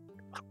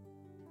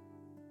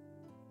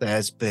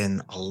 There's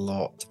been a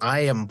lot.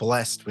 I am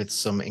blessed with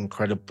some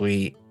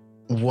incredibly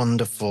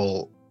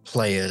wonderful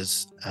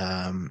players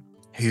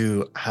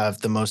who have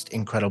the most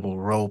incredible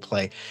role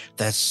play.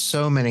 There's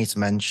so many to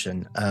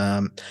mention.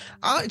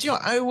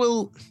 I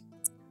will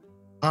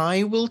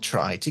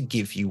try to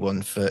give you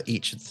one for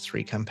each of the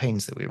 3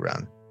 campaigns that we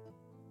ran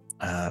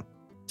to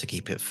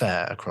keep it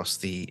fair across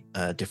the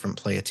different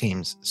player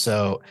teams.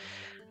 So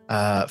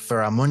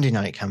for our Monday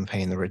night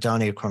campaign, the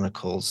Redania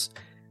Chronicles,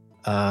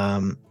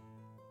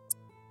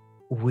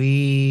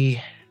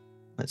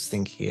 let's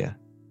think here.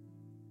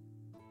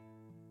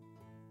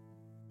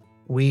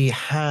 We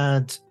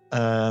had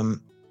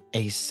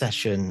a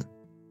session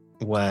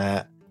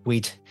where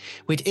we'd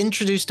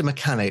introduced a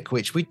mechanic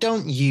which we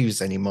don't use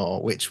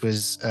anymore, which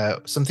was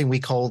something we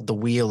called the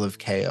Wheel of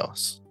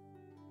Chaos,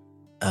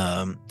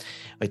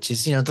 which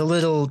is the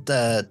little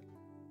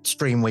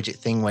stream widget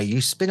thing where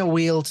you spin a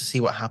wheel to see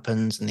what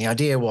happens. And the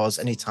idea was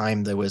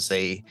anytime there was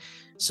a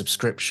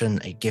subscription,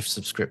 a gift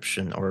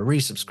subscription, or a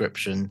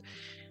resubscription,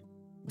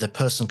 the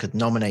person could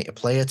nominate a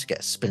player to get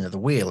a spin of the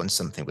wheel and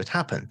something would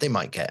happen. They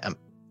might get a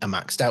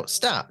maxed out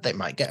stat. They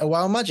might get a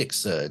wild magic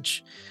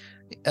surge.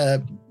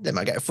 They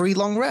might get a free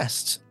long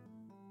rest.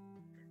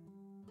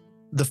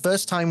 The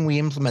first time we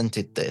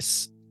implemented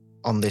this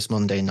on this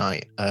Monday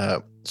night,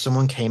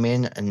 someone came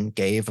in and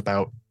gave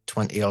about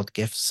 20 odd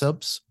gift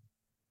subs.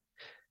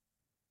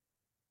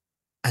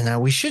 And now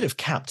we should have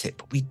capped it,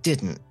 but we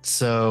didn't.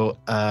 So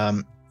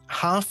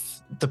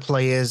half the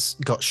players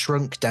got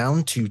shrunk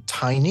down to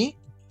tiny.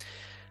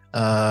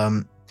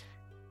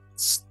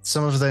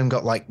 Some of them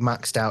got like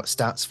maxed out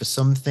stats for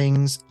some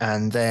things,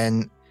 and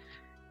then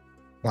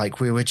like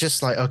we were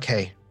just like,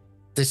 okay,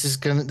 this is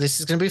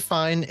gonna be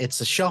fine.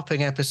 It's a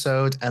shopping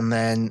episode, and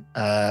then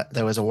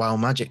there was a WoW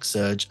magic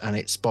surge, and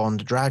it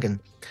spawned a dragon.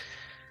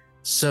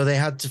 So they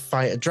had to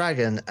fight a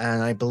dragon,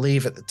 and I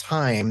believe at the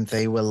time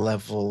they were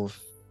level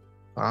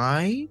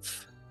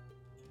 5.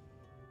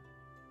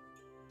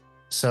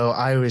 So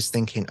I was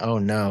thinking, oh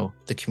no,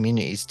 the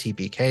community's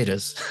TPK'd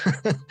us.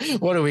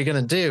 What are we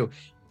gonna do?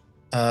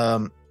 2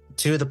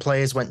 of the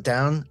players went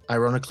down.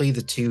 Ironically,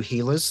 the 2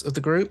 healers of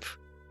the group.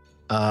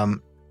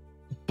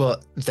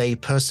 But they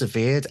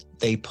persevered.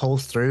 They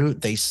pulled through.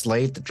 They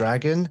slayed the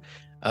dragon.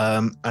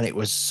 And it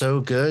was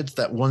so good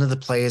that one of the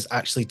players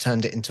actually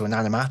turned it into an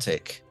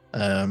animatic,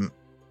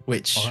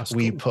 which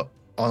we put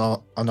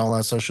on all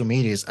our social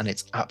medias, and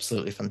it's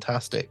absolutely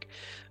fantastic.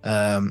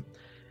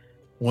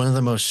 One of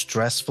the most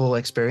stressful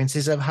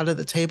experiences I've had at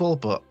the table,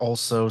 but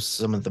also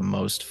some of the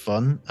most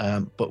fun.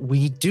 But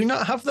we do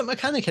not have that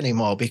mechanic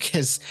anymore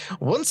because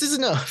once is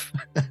enough.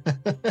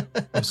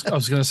 I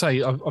was going to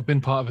say, I've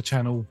been part of a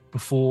channel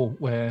before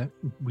where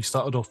we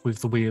started off with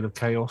the Wheel of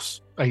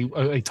Chaos,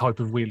 a type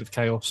of Wheel of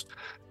Chaos.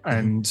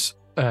 And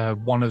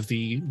one of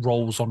the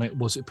roles on it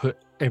was it put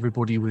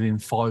everybody within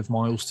 5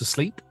 miles to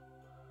sleep.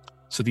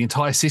 So the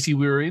entire city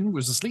we were in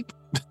was asleep.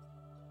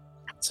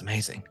 It's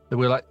amazing. They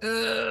were like,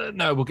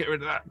 no, we'll get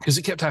rid of that, because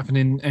it kept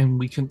happening and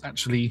we couldn't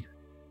actually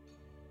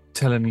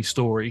tell any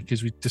story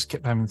because we just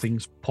kept having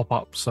things pop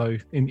up. So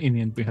in the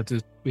end, we had to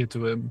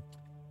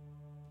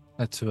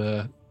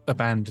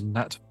abandon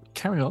that.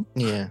 Carry on.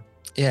 Yeah.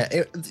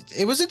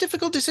 It was a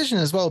difficult decision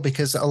as well,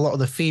 because a lot of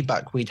the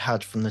feedback we'd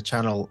had from the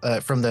channel,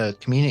 from the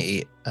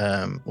community,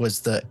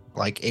 was that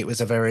like it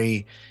was a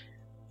very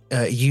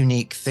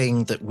unique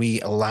thing that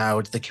we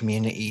allowed the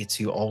community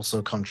to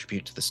also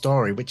contribute to the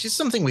story, which is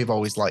something we've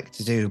always liked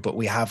to do, but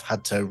we have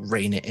had to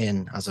rein it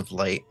in as of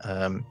late,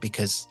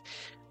 because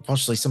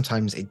unfortunately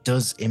sometimes it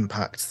does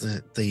impact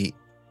the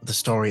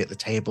story at the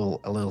table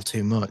a little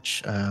too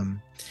much.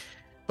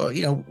 But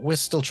we're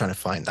still trying to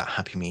find that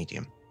happy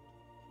medium.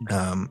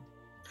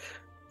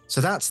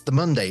 So that's the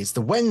Mondays.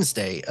 The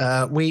Wednesday,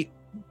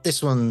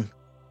 this one's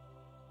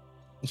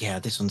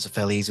a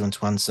fairly easy one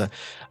to answer.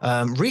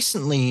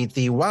 Recently,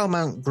 the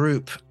Wildmount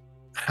group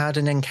had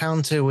an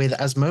encounter with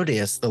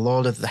Asmodeus, the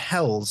Lord of the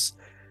Hells,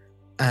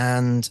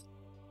 and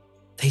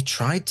they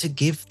tried to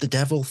give the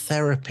devil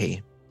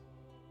therapy,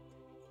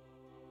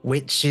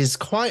 which is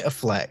quite a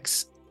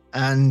flex.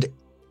 And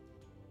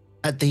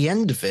at the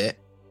end of it,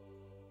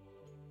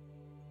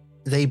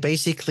 they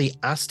basically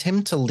asked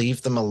him to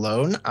leave them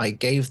alone. I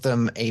gave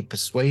them a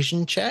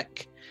persuasion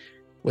check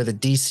with a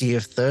DC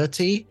of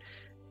 30,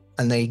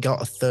 and they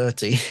got a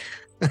 30.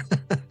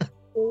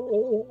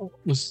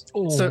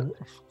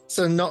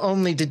 So not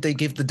only did they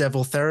give the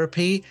devil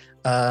therapy,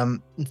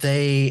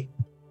 they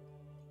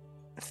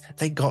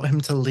got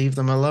him to leave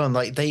them alone.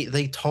 Like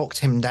they talked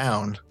him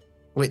down,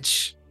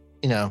 which,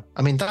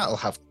 that'll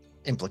have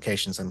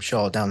implications, I'm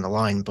sure, down the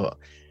line. But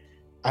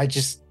I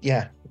just,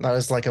 that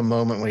was like a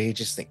moment where you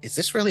just think, is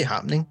this really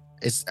happening?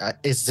 Are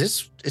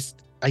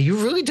you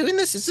really doing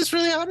this? Is this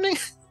really happening?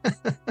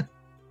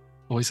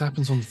 Always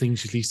happens on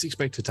things you least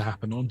expect it to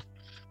happen on.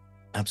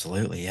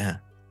 Absolutely, yeah.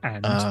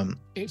 And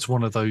it's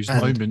one of those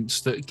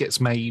moments that gets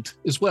made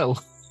as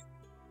well.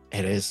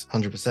 It is,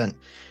 100%.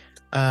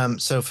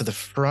 So for the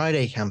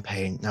Friday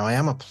campaign, now I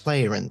am a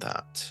player in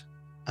that.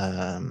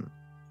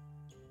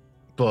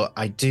 But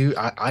I'm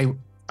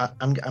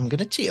going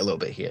to cheat a little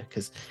bit here,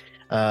 because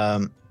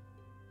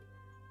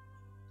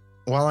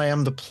while I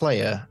am the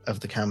player of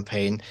the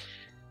campaign,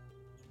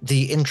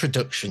 the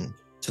introduction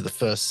to the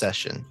first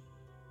session,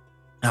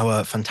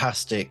 our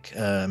fantastic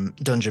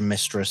dungeon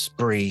mistress,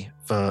 Bree,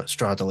 for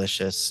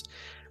Stradalicious,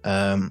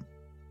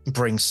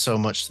 brings so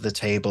much to the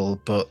table,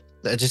 but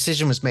a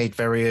decision was made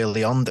very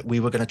early on that we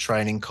were going to try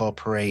and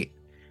incorporate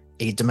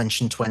a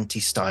Dimension 20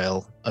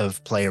 style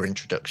of player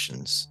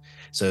introductions.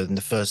 So in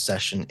the first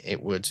session,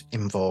 it would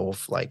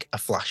involve like a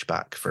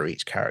flashback for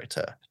each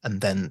character. And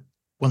then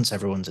once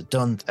everyone's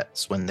done,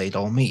 that's when they'd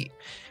all meet.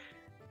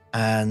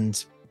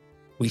 And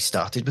we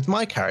started with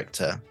my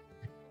character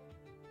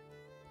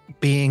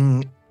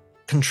being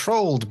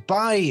controlled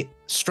by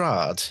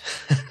Strahd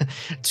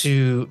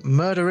to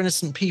murder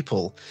innocent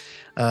people,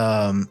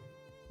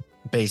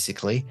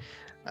 basically.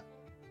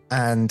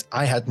 And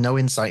I had no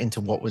insight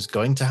into what was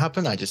going to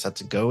happen. I just had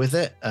to go with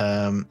it.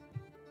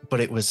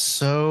 But it was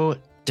so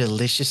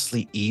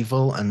deliciously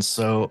evil and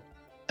so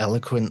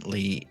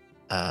eloquently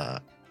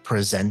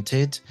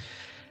presented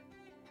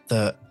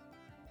that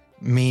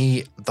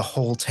me, the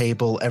whole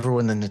table,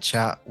 everyone in the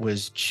chat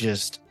was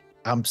just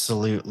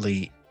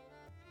absolutely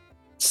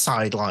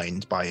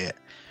sidelined by it.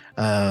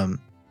 And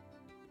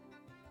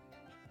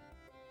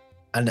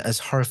as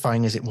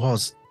horrifying as it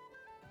was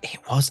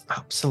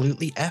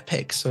absolutely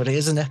epic. So it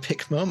is an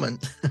epic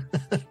moment.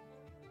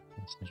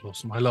 That's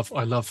awesome. I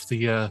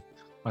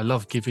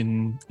love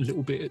giving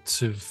little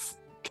bits of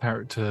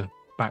character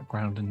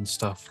background and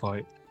stuff,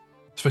 like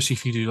especially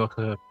if you do like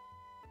a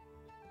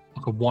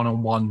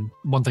one-on-one.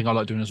 One thing I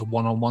like doing is a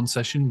one-on-one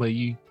session where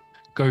you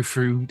go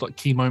through like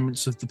key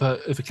moments of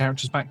a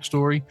character's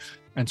backstory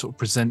and sort of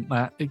present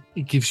that.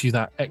 It gives you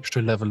that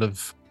extra level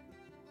of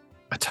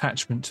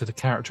attachment to the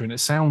character, and it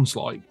sounds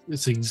like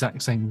it's the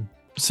exact same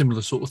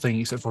similar sort of thing,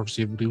 except for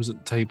obviously everybody was at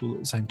the table at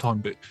the same time,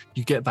 but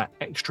you get that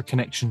extra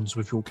connections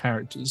with your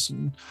characters,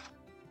 and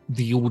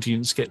the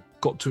audience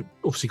got to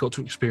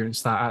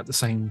experience that at the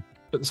same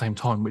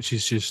time, which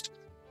is just,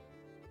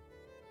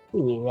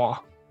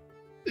 oh,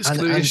 it's going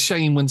to be a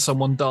shame when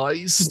someone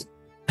dies.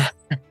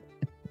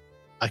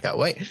 I can't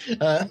wait.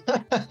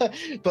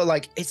 But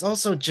like, it's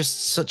also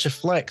just such a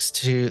flex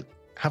to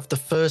have the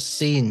first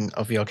scene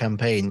of your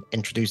campaign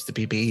introduce the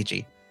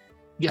PPEG.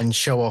 Yeah. And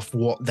show off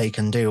what they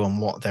can do and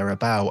what they're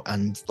about.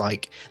 And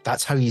like,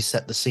 that's how you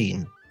set the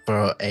scene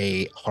for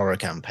a horror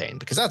campaign,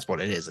 because that's what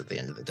it is at the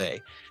end of the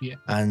day. Yeah.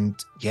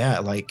 And yeah,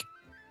 like,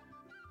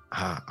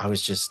 I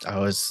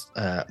was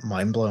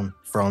mind blown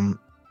from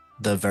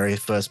the very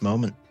first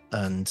moment.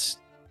 And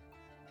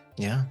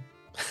yeah.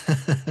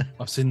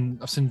 I've seen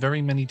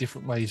very many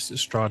different ways that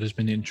Strahd has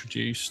been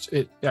introduced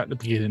at the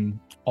beginning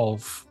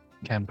of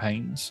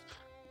campaigns.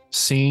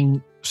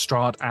 Seeing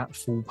Strahd at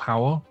full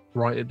power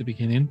right at the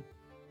beginning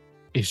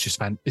is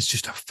just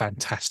a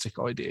fantastic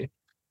idea.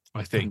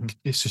 I think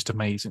it's just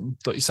amazing.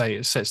 Like you say,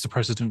 it sets the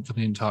precedent for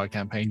the entire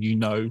campaign. You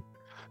know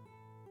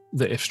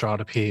that if Strahd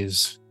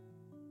appears,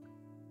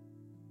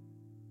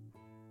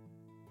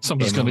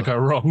 something's going to go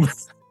wrong.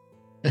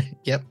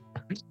 Yep.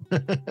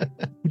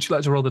 Would you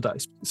like to roll the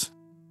dice, please?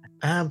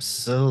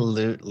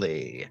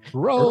 Absolutely.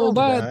 Roll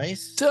that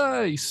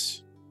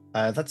dice.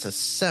 That's a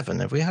 7.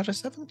 Have we had a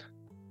 7?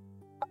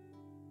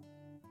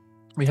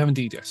 We have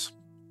indeed, yes.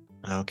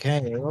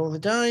 Okay, roll the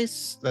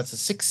dice. That's a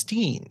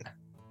 16.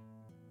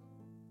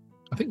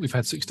 I think we've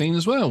had 16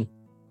 as well.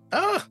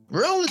 Ah,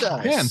 roll the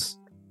dice. Again,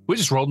 we're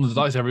just rolling the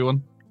dice,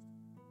 everyone.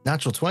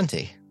 Natural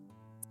 20.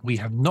 We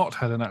have not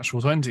had a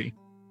natural 20.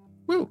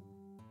 Woo.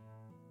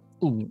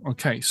 Ooh,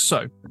 okay,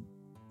 so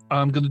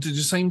I'm going to do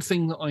the same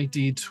thing that I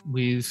did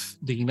with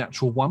the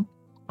natural 1.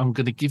 I'm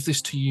going to give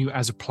this to you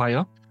as a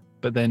player,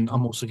 but then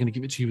I'm also going to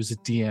give it to you as a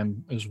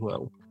DM as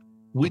well.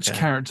 Which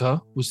character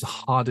was the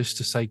hardest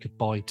to say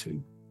goodbye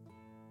to?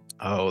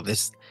 Oh,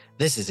 this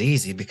is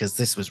easy because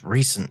this was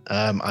recent.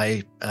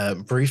 I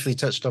briefly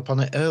touched up on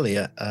it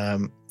earlier.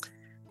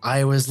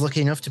 I was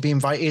lucky enough to be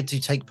invited to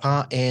take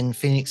part in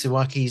Phoenix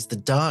Iwaki's The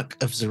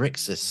Dark of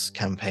Xerxes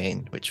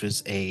campaign, which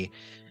was a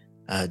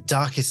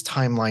darkest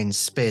timeline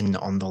spin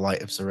on the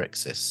Light of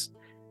Xerxes.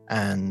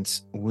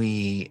 And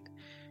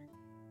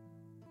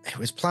it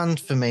was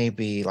planned for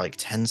maybe like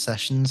 10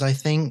 sessions, I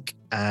think.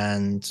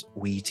 And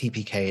we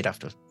TPK'd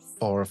after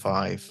 4 or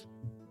 5.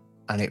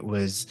 And it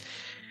was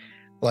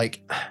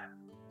like,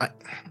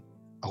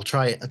 I'll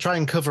try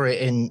and cover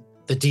it in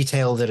the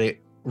detail that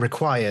it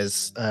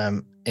requires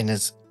in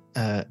as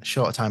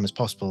short a time as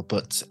possible.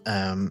 But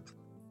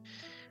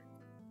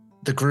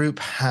the group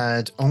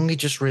had only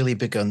just really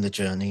begun the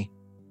journey.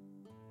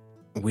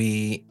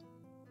 We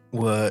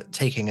were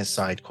taking a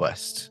side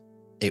quest.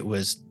 It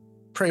was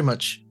pretty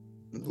much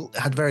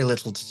had very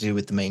little to do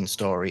with the main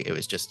story. It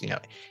was just,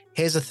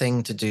 here's a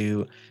thing to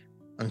do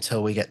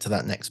until we get to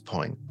that next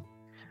point.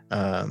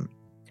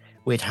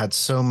 We'd had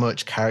so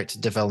much character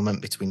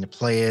development between the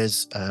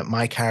players.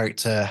 My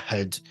character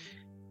had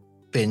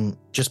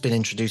just been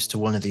introduced to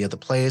one of the other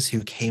players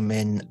who came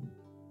in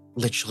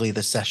literally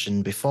the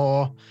session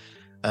before.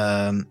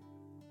 2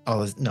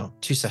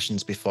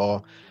 sessions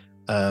before.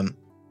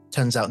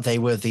 Turns out they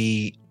were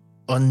the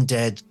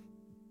undead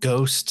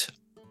ghost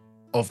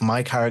of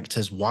my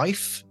character's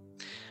wife.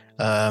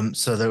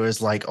 So there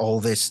was like all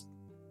this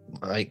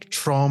like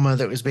trauma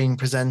that was being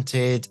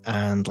presented,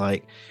 and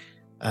like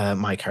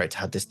my character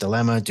had this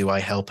dilemma: do I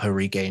help her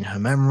regain her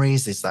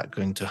memories? Is that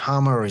going to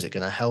harm her, or is it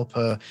going to help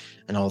her?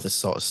 And all this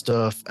sort of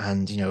stuff.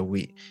 And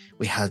we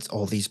had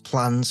all these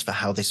plans for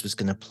how this was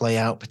going to play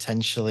out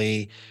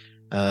potentially.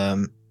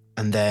 And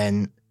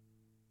then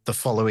the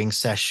following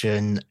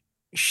session,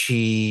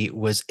 she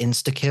was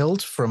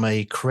insta-killed from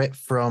a crit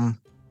from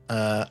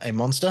a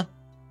monster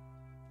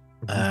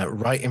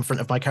right in front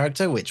of my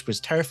character, which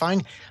was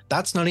terrifying.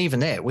 That's not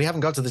even it. We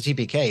haven't got to the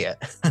TPK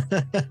yet.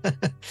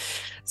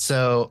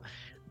 So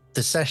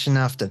the session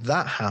after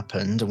that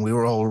happened, and we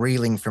were all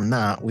reeling from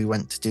that. We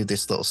went to do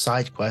this little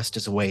side quest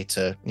as a way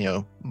to,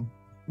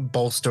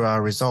 bolster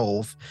our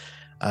resolve.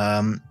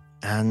 And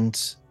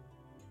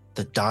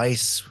the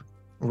dice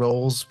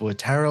rolls were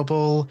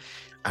terrible.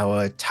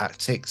 Our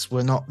tactics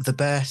were not the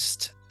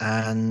best,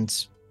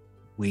 and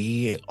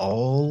we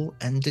all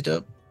ended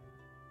up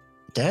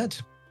dead.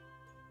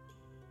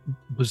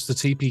 Was the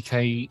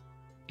TPK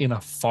in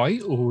a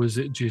fight, or was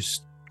it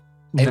just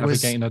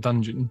navigating a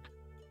dungeon?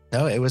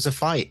 No, it was a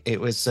fight. It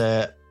was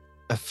a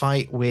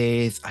fight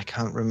with, I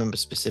can't remember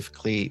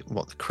specifically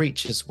what the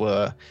creatures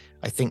were.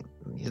 I think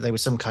they were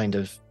some kind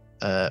of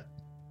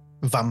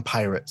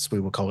vampirates. We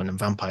were calling them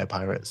vampire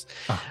pirates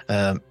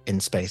in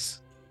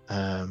space.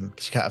 'Cause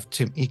you can't have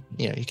you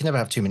can never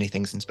have too many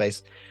things in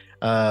space.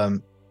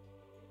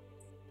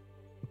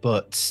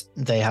 But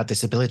they had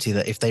this ability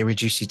that if they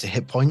reduce you to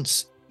hit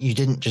points, you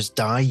didn't just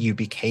die, you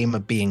became a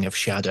being of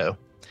shadow.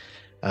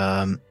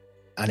 And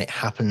it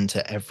happened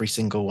to every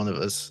single one of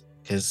us,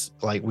 because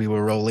like we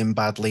were rolling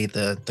badly,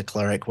 the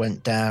cleric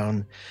went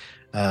down,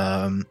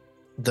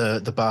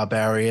 the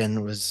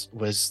barbarian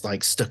was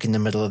like stuck in the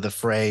middle of the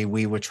fray.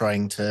 We were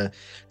trying to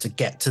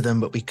get to them,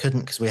 but we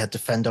couldn't because we had to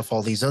fend off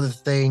all these other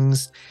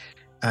things.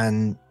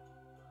 And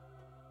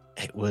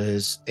it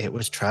was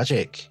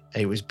tragic.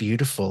 It was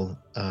beautiful.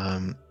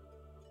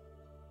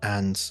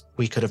 And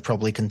we could have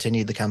probably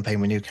continued the campaign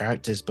with new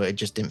characters, but it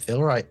just didn't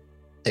feel right.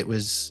 It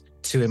was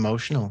too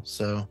emotional.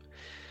 So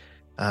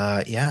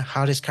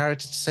hardest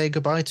character to say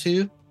goodbye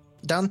to,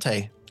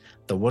 Dante.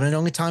 The one and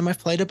only time I've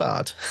played a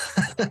bard.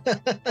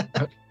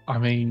 I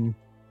mean,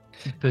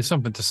 there's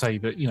something to say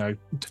that,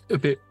 a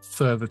bit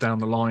further down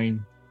the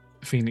line,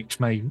 Phoenix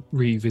may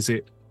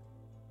revisit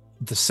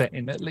the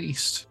setting at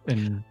least,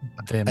 and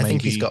there may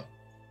think be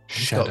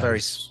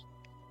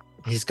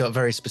he's got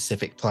very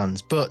specific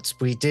plans. But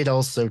we did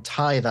also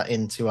tie that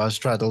into our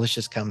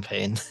Stradalicious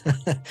campaign,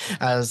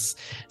 as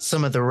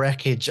some of the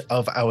wreckage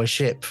of our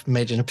ship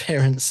made an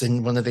appearance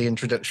in one of the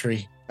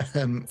introductory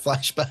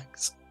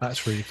flashbacks.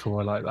 That's really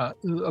cool. I like that.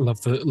 I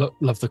love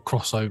the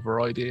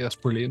crossover idea. That's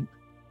brilliant.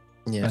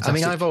 Yeah, Fantastic. I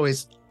mean, I've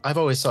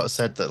always sort of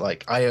said that,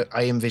 like, I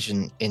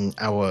envision in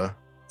the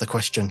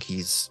Quest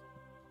Junkies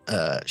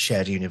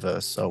shared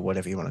universe, or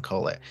whatever you want to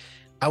call it,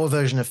 our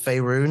version of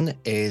Faerun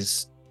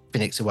is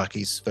Phoenix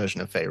Iwaki's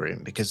version of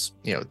Faerun, because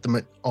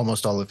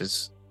almost all of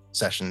his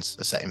sessions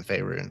are set in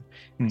Faerun.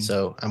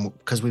 So, and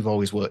because we've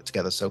always worked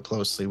together so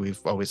closely, we've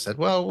always said,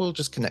 well, we'll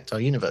just connect our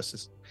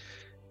universes.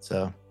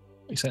 So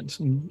makes sense.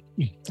 And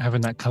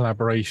having that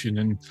collaboration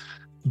and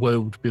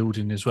world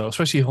building as well,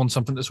 especially on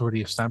something that's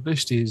already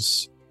established,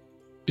 is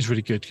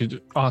really good. Because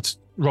art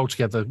roll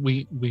together,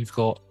 we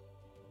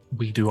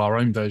do our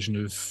own version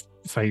of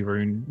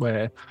Faerun,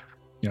 where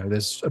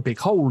there's a big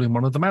hole in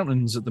one of the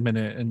mountains at the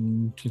minute,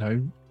 and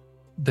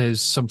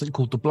there's something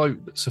called the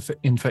bloat that's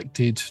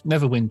infected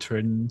Neverwinter,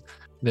 and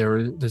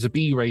there's a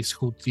bee race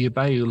called the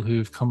Abale who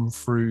have come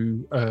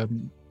through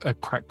a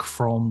crack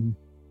from,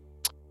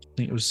 I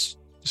think it was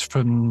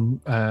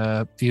from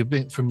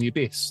the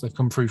abyss. They've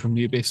come through from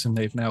the abyss, and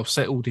they've now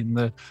settled in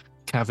the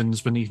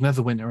caverns beneath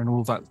Neverwinter and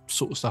all that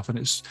sort of stuff. And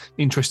it's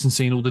interesting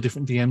seeing all the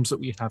different DMs that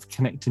we have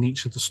connecting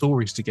each of the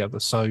stories together.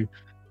 So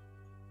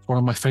one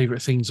of my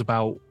favorite things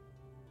about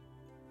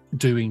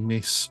doing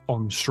this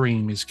on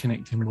stream is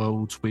connecting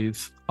worlds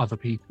with other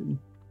people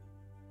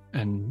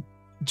and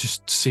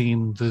just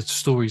seeing the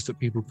stories that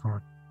people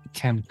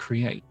can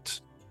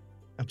create.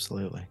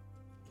 Absolutely.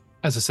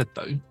 As I said,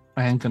 though,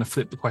 I am going to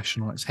flip the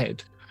question on its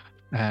head.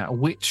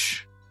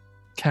 Which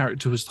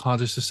character was the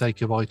hardest to say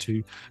goodbye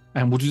to?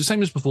 And we'll do the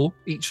same as before.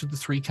 Each of the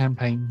 3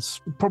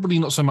 campaigns, probably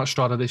not so much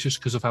Strata this just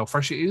because of how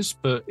fresh it is,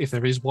 but if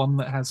there is one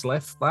that has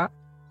left that,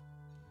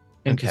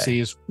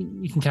 NPC is,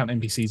 you can count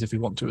NPCs if you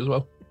want to as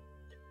well.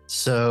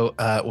 So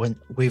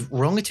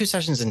we're only 2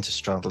 sessions into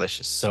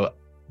Stradalicious, so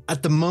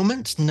at the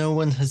moment no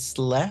one has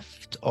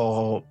left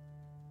or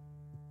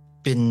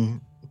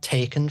been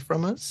taken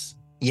from us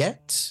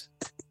yet,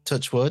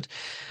 touch wood.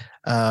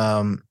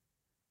 So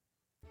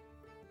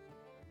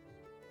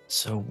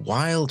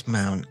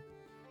Wildmount,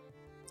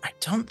 I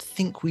don't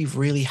think we've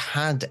really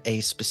had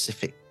a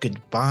specific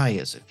goodbye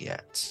as of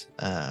yet.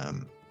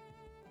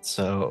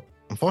 So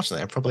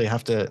unfortunately I probably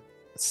have to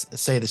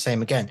say the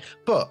same again,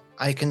 but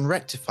I can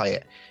rectify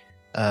it.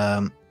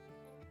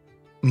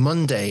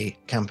 Monday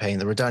campaign,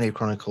 the Redania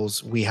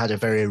Chronicles, we had a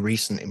very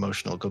recent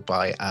emotional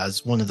goodbye,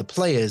 as one of the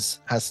players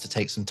has to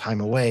take some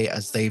time away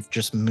as they've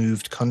just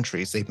moved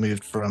countries. They've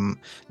moved from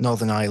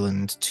Northern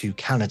Ireland to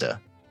Canada.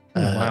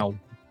 Wow.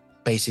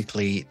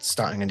 Basically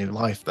starting a new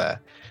life there.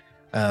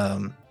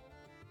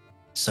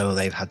 So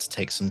they've had to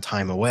take some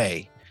time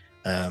away,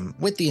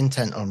 with the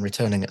intent on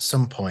returning at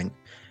some point.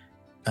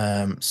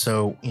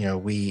 So,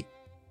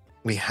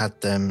 we had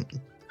them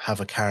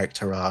have a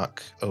character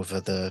arc over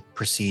the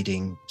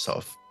preceding sort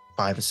of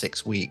 5 or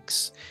 6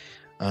 weeks.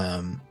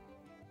 And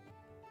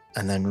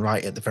then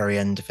right at the very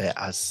end of it,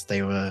 as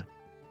they were,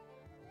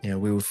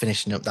 we were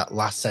finishing up that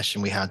last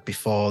session we had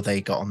before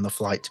they got on the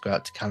flight to go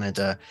out to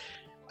Canada,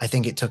 I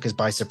think it took us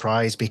by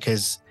surprise,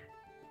 because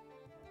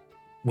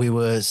we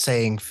were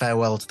saying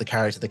farewell to the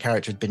character. The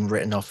character had been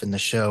written off in the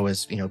show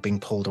as, being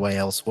pulled away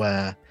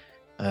elsewhere,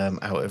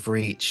 out of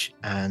reach.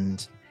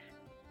 And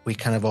we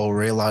kind of all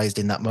realized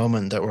in that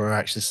moment that we were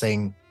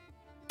actually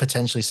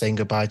potentially saying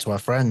goodbye to our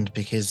friend,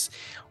 because,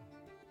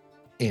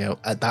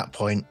 at that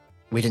point,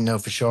 we didn't know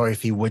for sure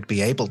if he would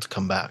be able to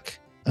come back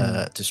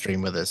to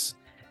stream with us.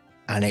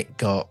 And it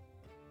got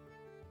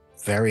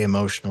very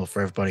emotional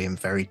for everybody and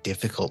very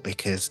difficult,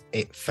 because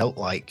it felt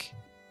like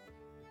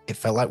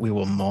we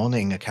were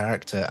mourning a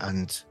character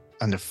and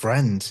a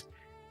friend.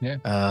 Yeah.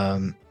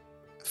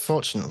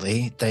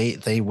 fortunately,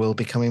 they will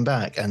be coming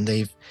back, and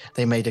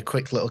they made a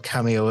quick little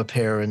cameo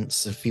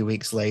appearance a few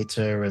weeks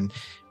later, and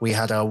we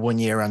had our 1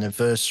 year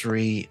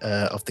anniversary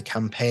of the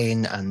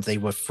campaign, and they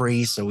were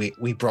free, so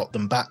we brought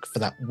them back for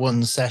that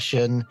one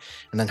session,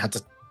 and then had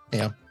to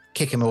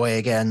kick him away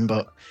again.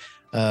 But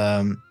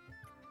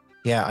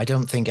yeah, I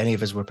don't think any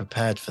of us were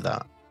prepared for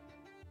that.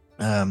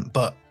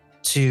 But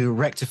to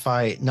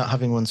rectify not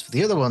having ones for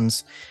the other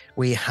ones,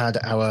 we had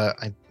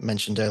I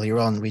mentioned earlier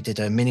on, we did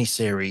a mini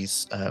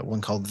series,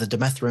 one called The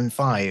Demethran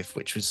 5,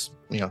 which was,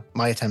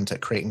 my attempt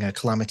at creating a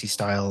Calamity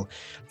style,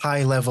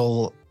 high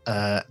level,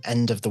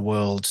 end of the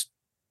world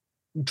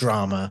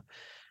drama,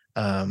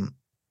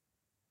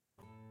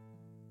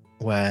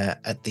 where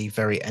at the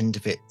very end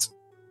of it,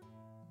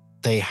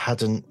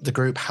 the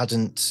group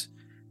hadn't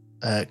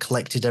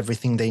collected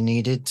everything they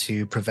needed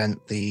to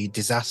prevent the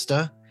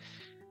disaster.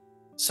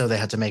 So they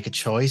had to make a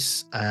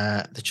choice.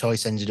 The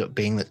choice ended up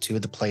being that 2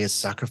 of the players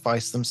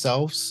sacrificed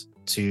themselves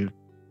to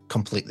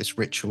complete this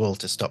ritual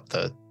to stop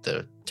the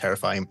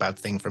terrifying bad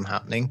thing from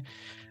happening.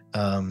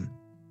 And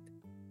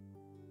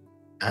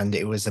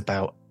it was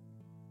about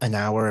an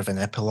hour of an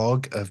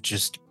epilogue of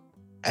just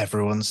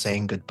everyone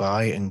saying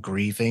goodbye and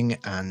grieving.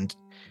 And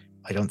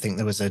I don't think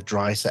there was a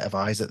dry set of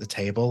eyes at the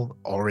table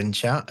or in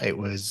chat. It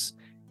was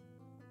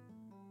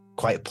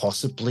quite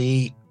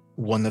possibly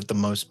one of the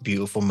most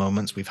beautiful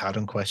moments we've had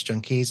on Quest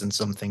Junkies, and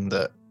something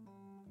that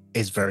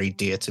is very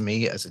dear to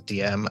me as a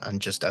DM and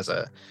just as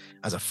a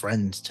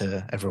friend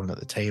to everyone at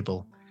the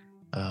table.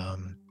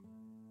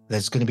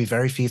 There's going to be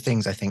very few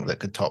things, I think, that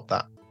could top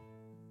that.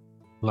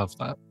 Love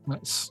that.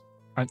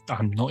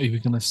 I'm not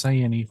even going to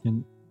say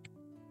anything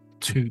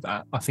to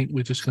that. I think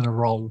we're just going to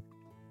roll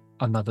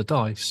another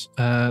dice.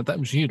 That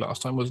was you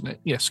last time, wasn't it?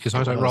 Yes, because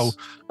I don't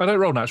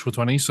roll natural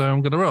 20, so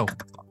I'm going to roll.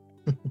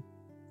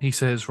 He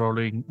says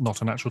rolling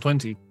not a natural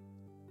 20.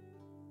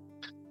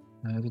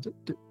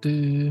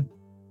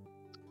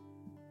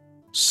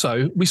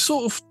 So we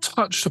sort of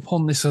touched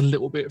upon this a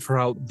little bit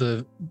throughout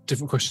the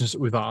different questions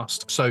that we've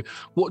asked. So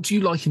what do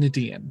you like in a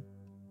DM?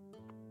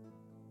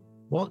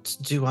 What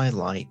do I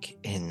like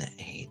in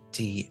a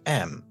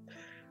DM?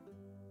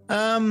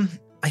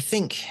 I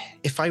think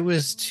if I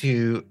was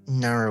to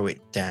narrow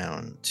it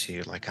down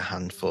to like a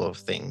handful of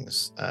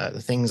things, the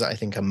things that I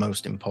think are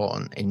most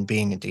important in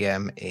being a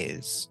DM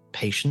is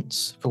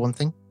patience, for one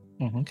thing,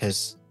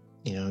 because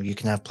you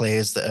can have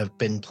players that have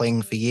been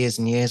playing for years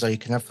and years, or you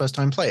can have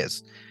first-time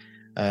players.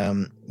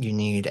 You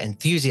need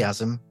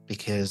enthusiasm,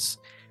 because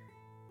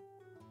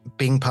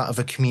being part of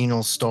a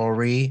communal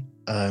story,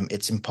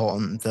 it's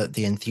important that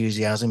the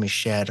enthusiasm is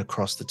shared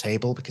across the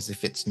table, because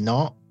if it's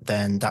not,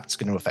 then that's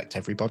going to affect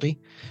everybody.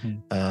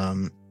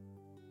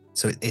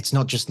 So it's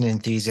not just an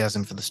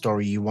enthusiasm for the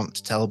story you want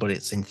to tell, but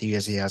it's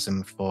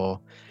enthusiasm for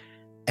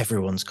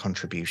everyone's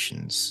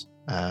contributions,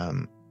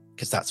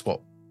 because that's what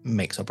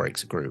makes or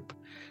breaks a group.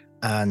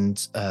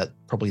 And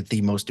probably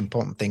the most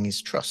important thing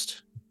is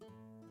trust,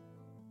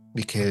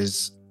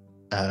 because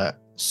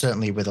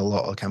certainly with a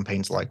lot of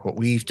campaigns like what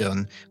we've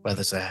done, where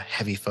there's a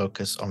heavy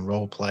focus on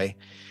role play,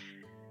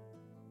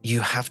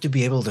 you have to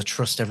be able to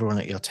trust everyone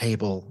at your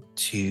table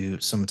to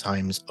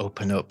sometimes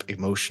open up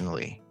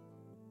emotionally,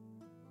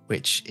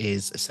 which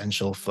is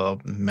essential for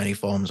many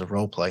forms of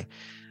role play.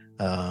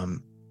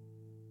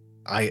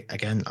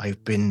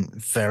 I've been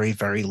very,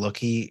 very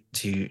lucky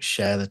to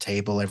share the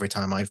table every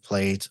time I've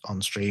played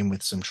on stream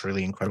with some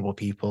truly incredible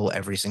people.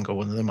 Every single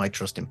one of them I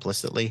trust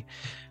implicitly.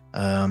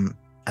 And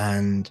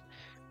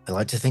I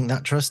like to think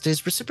that trust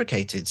is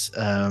reciprocated.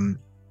 And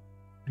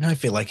I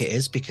feel like it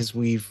is, because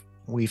we've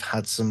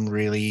had some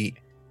really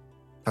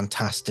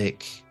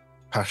fantastic,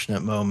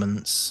 passionate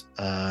moments.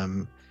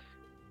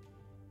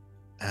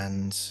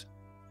 And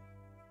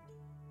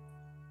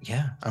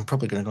yeah, I'm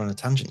probably going to go on a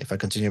tangent if I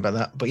continue about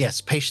that. But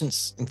yes,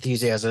 patience,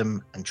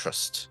 enthusiasm, and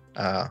trust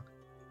are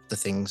the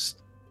things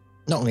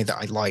not only that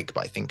I like,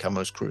 but I think are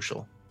most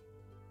crucial.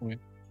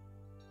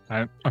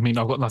 I mean,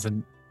 I've got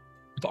nothing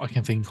that I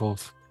can think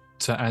of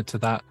to add to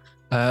that,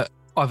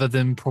 other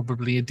than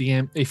probably a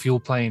DM, if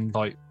you're playing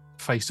like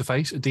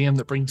face-to-face, a DM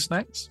that brings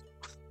snacks.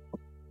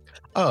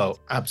 Oh,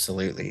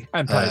 absolutely.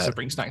 And players that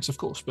bring snacks, of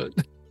course, but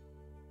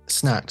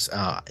snacks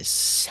are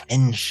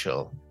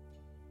essential.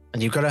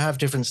 And you've got to have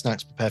different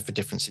snacks prepared for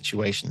different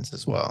situations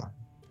as well.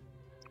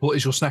 What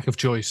is your snack of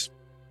choice?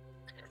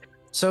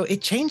 So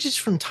it changes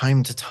from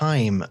time to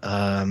time.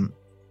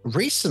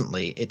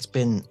 Recently, it's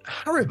been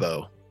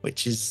Haribo,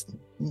 which is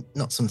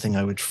not something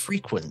I would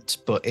frequent,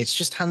 but it's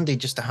just handy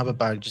just to have a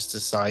bag just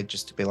aside,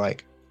 just to be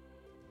like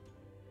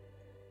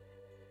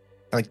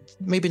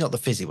maybe not the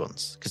fizzy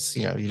ones, because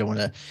you don't want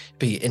to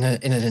be in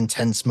an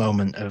intense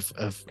moment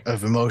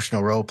of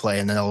emotional role play,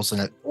 and then all of a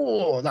sudden,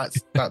 oh,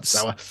 that's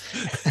sour.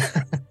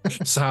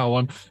 Sour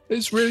one.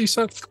 It's really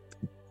sad.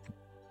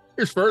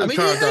 It's very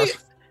bad.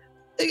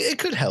 It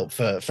could help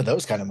for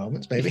those kind of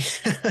moments, maybe.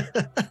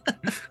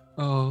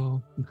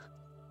 Oh,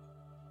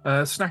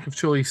 snack of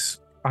choice.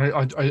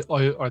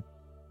 I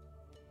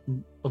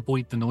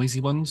avoid the noisy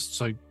ones,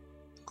 so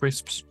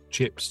crisps,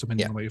 chips,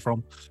 depending on where you're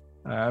from.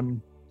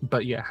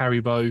 But yeah,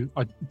 Haribo,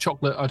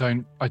 chocolate.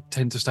 I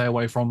tend to stay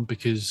away from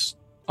because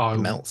It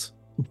melts.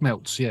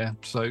 melts. Yeah.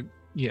 So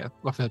yeah,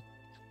 like a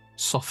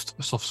soft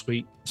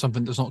sweet,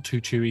 something that's not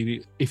too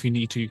chewy. If you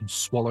need to, you can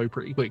swallow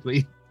pretty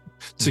quickly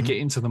to get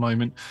into the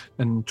moment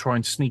and try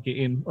and sneak it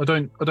in. I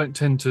don't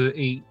tend to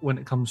eat when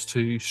it comes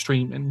to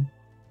streaming.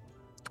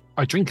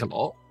 I drink a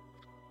lot.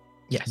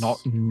 Yes.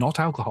 Not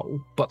alcohol,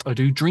 but I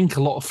do drink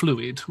a lot of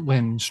fluid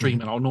when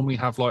streaming. I'll normally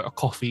have like a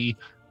coffee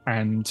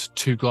and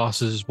 2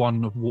 glasses,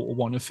 one of water,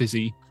 one of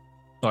fizzy,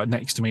 like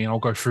next to me, and I'll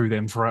go through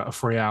them for a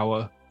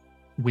 3-hour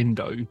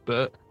window.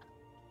 But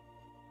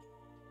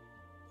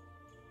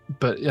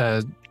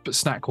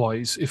snack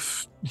wise, it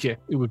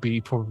would be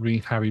probably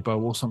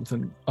Haribo or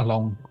something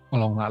along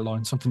that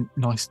line, something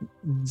nice and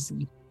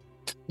easy.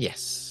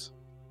 Yes.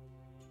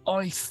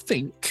 I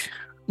think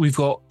we've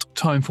got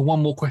time for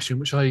one more question,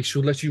 which I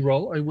shall let you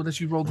roll. I will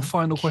let you roll the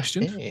final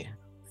question.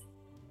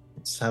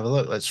 Let's have a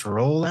look. Let's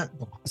roll that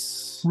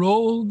dice.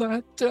 Roll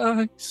that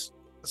dice.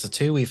 That's a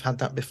 2. We've had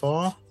that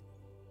before.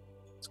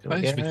 Let's go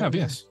again. We have,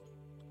 yes.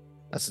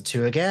 That's a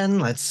 2 again.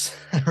 Let's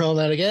roll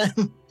that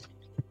again.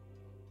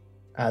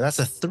 That's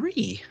a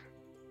 3.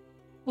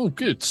 Oh,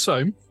 good.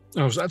 So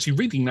I was actually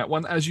reading that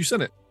one as you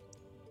said it.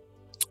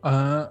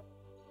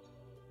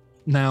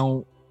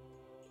 Now,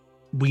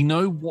 we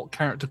know what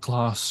character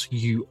class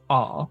you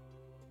are,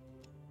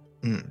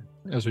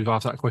 as we've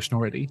asked that question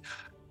already.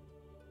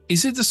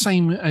 Is it the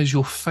same as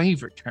your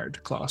favorite character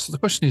class? So the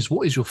question is,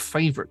 what is your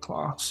favorite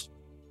class?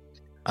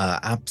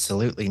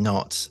 Absolutely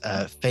not.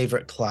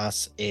 Favorite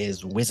class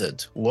is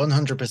wizard.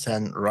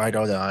 100% ride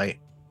or die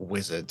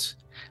wizard.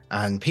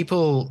 And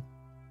people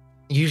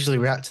usually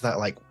react to that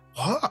like,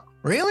 what?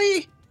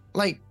 Really?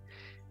 Like,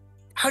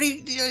 how do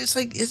you, it's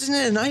like, isn't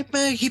it a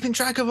nightmare keeping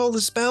track of all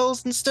the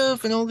spells and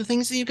stuff and all the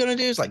things that you're going to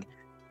do? It's like,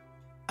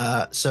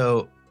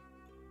 so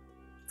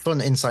fun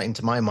insight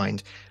into my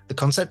mind. The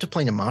concept of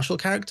playing a martial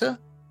character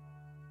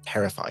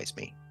terrifies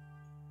me.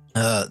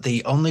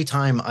 The only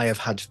time I have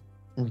had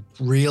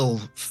real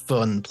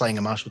fun playing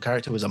a martial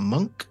character was a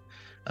monk.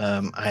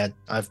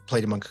 I've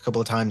played a monk a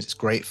couple of times. It's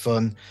great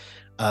fun.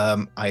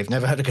 I've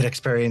never had a good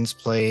experience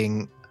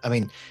playing,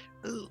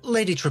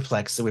 Lady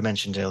Triplex that we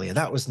mentioned earlier,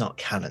 that was not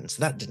canon, so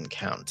that didn't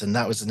count, and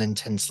that was an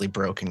intensely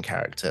broken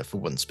character for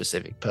one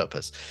specific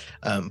purpose.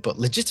 But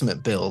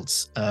legitimate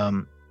builds,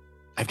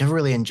 I've never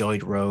really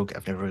enjoyed Rogue,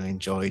 I've never really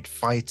enjoyed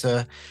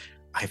Fighter,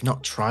 I've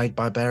not tried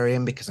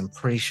Barbarian because I'm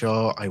pretty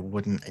sure I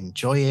wouldn't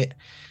enjoy it.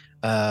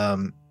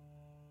 But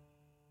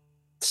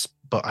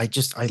I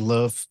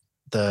love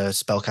the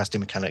spellcasting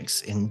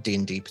mechanics in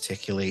D&D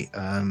particularly,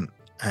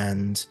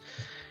 and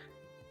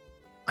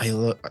I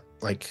look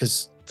like,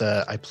 because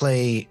I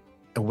play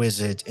a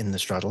wizard in the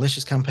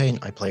Stradalicious campaign.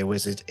 I play a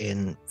wizard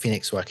in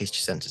Phoenix Waki's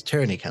Chisente's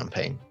Tyranny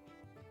campaign.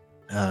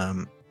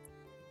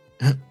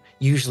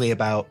 Usually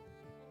about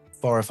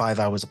 4 or 5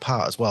 hours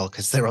apart as well,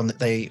 because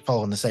they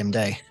fall on the same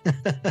day,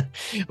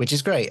 which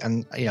is great.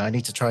 And I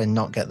need to try and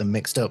not get them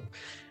mixed up.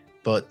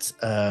 But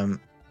I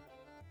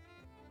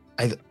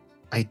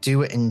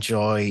do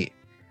enjoy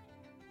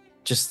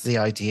just the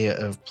idea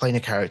of playing a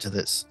character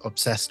that's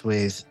obsessed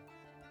with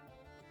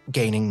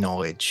gaining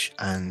knowledge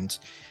and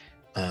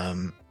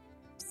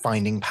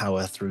finding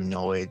power through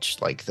knowledge.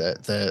 Like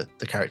the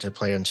character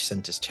player on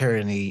Chisente's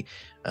Tyranny,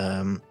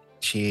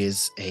 she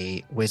is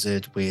a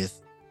wizard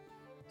with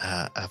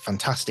a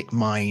fantastic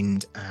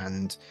mind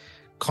and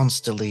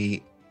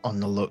constantly on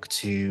the look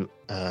to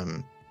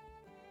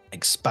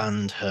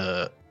expand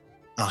her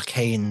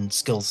arcane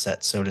skill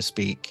set, so to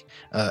speak,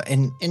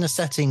 in a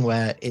setting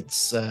where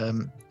it's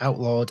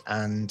outlawed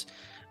and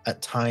at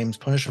times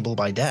punishable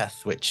by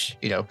death, which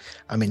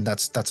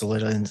that's a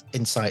little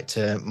insight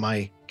to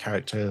my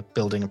character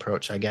building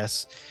approach, I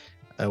guess.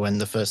 When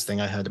the first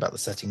thing I heard about the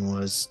setting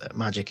was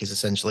magic is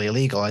essentially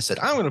illegal, I said,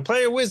 I'm going to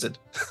play a wizard.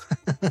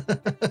 I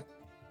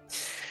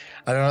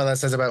don't know what that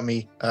says about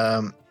me,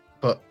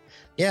 but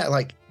yeah,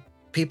 like,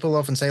 people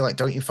often say, like,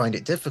 don't you find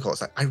it difficult?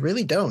 It's like, I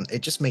really don't. It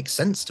just makes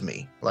sense to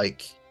me.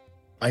 Like,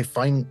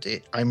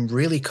 I'm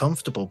really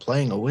comfortable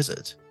playing a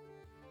wizard,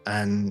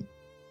 and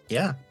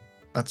yeah,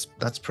 that's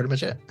pretty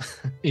much it.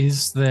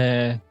 Is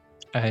there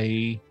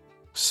a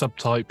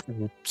subtype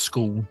or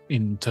school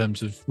in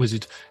terms of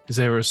wizard? Is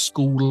there a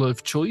school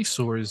of choice,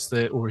 or is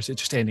it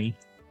just any?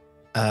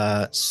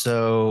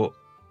 So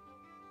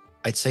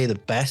I'd say the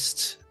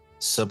best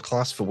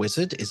subclass for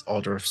wizard is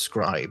Order of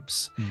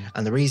Scribes.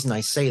 And the reason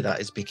I say that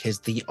is because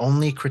the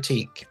only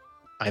critique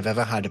I've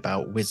ever had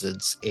about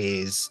wizards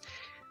is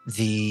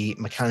the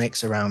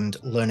mechanics around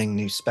learning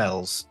new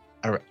spells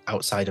are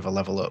outside of a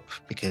level up,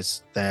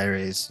 because there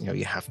is,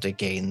 you have to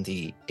gain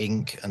the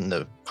ink and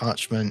the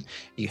parchment,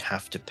 you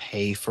have to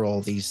pay for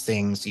all these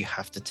things, you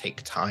have to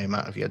take time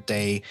out of your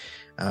day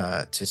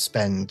to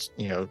spend,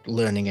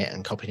 learning it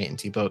and copying it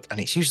into your book, and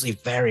it's usually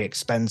very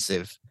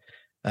expensive.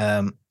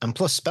 And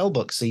plus, spell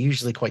books are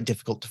usually quite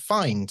difficult to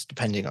find,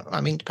 depending on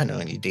your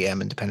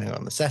DM and depending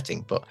on the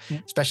setting, but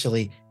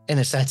especially in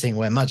a setting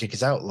where magic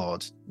is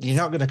outlawed, you're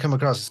not going to come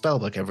across a spell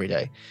book every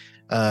day.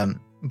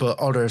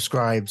 but Order of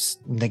Scribes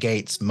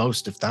negates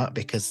most of that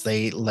because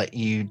they let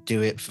you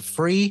do it for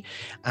free,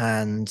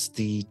 and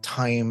the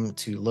time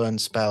to learn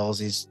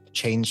spells is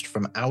changed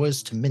from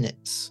hours to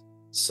minutes.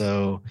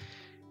 So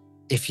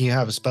if you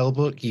have a spell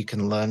book, you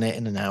can learn it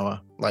in an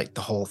hour, like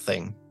the whole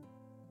thing.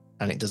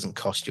 And it doesn't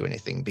cost you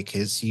anything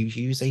because you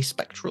use a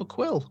spectral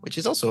quill, which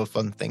is also a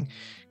fun thing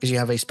because you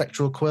have a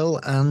spectral quill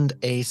and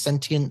a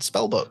sentient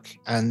spellbook.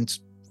 And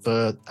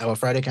for our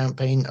Friday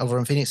campaign over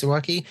on Phoenix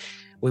Iwaki,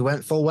 we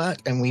went full whack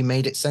and we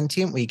made it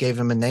sentient. We gave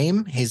him a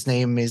name. His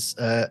name is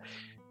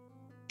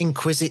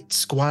Inquisit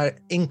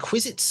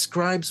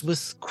Scribes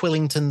with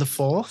Quillington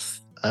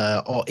IV,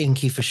 or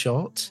Inky for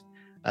short.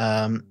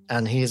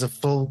 And he is a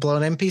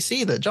full-blown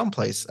NPC that John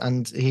plays,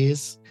 and he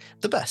is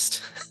the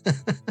best.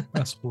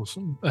 That's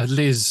awesome.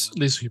 Liz,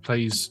 who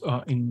plays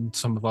in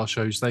some of our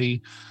shows, they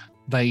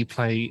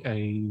play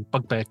a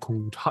bugbear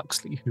called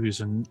Huxley, who is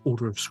an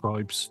Order of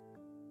Scribes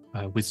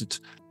wizard,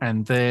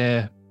 and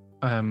their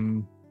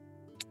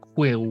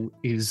quill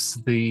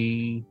is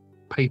the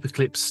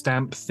paperclip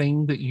stamp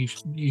thing that you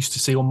used to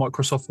see on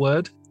Microsoft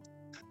Word.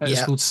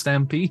 It's called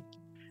Stampy.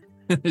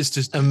 It's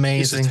just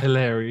amazing. It's just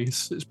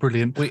hilarious. It's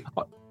brilliant. We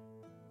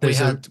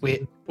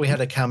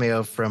had a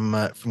cameo from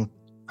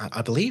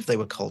I believe they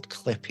were called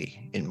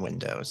Clippy in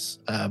Windows,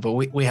 but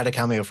we had a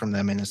cameo from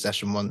them in a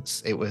session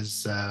once. It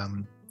was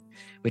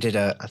we did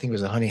I think it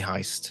was a honey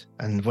heist,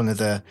 and one of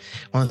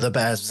the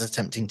bears was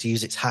attempting to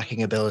use its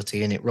hacking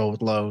ability, and it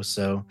rolled low,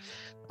 so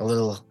a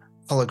little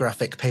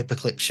holographic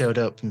paperclip showed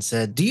up and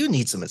said, "Do you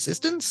need some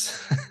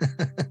assistance?"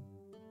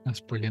 That's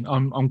brilliant.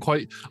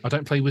 I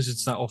don't play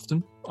wizards that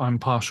often. I'm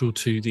partial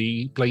to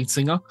the Blade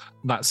Singer.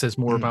 That says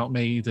more about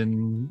me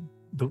than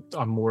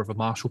I'm more of a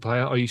martial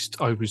player. I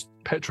was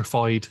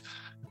petrified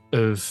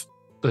of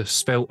the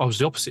spell. I was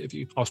the opposite of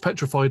you. I was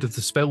petrified of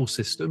the spell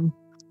system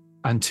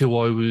until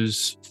I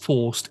was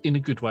forced, in a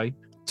good way,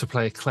 to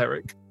play a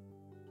cleric.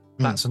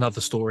 That's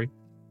another story.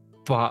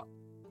 But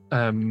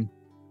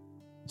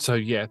so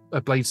yeah,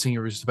 a Blade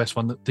Singer is the best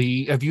one.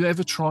 Have you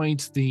ever tried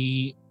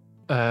the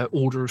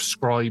Order of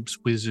Scribes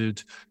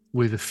wizard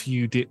with a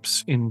few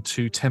dips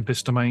into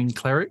Tempest Domain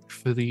cleric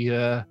for the?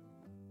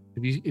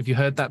 Have you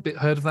heard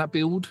of that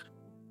build?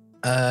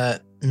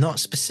 Not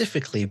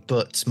specifically,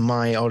 but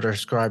my Order of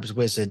Scribes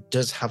wizard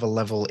does have a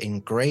level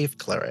in Grave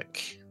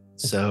Cleric.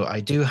 So I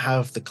do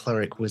have the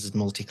Cleric Wizard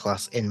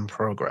multi-class in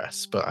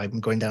progress, but I'm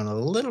going down a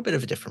little bit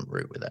of a different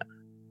route with it.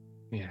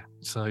 Yeah.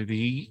 So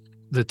the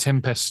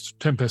Tempest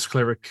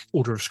Cleric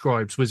Order of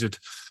Scribes wizard.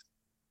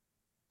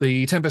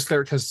 The Tempest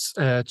Cleric has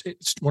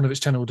it's one of its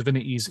channel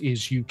divinities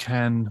is you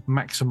can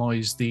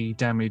maximize the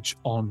damage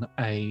on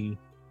a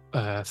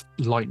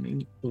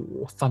lightning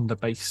or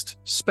thunder-based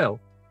spell.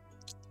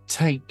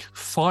 Take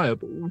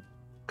Fireball,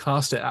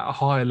 cast it at a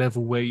higher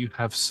level where you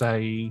have,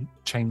 say,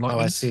 Chain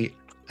Lightning. Oh,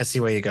 I see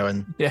where you're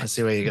going. Yeah. I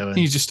see where you're going.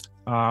 You just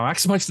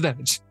maximize the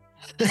damage.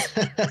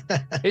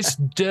 It's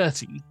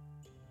dirty.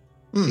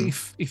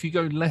 If you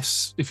go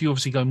less, if you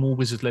obviously go more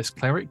wizard, less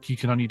cleric, you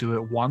can only do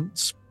it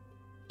once.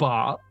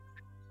 But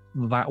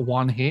that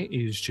one hit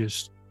is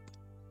just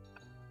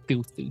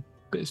filthy.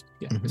 But it's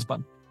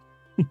fun.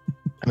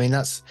 I mean,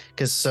 that's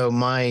because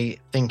my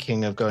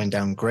thinking of going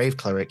down Grave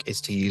Cleric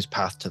is to use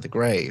Path to the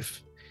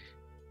Grave,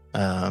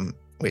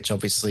 which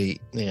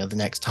obviously, the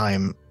next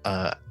time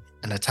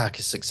an attack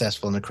is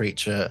successful on a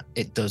creature,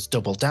 it does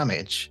double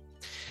damage.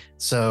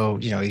 So,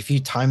 if you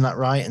time that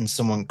right and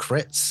someone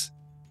crits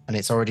and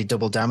it's already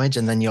double damage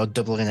and then you're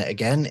doubling it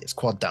again, it's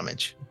quad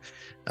damage.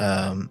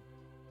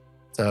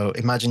 So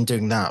imagine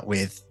doing that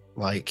with,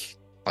 like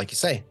you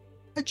say,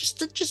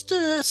 just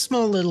a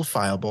small little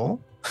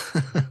fireball.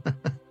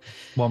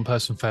 One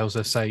person fails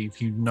their save,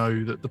 you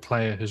know that the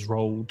player has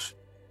rolled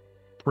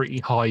pretty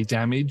high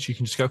damage. You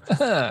can just go,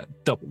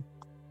 double.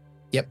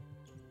 Yep,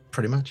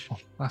 pretty much. Oh,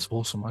 that's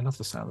awesome. I love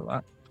the sound of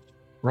that.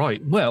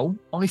 Right. Well,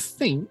 I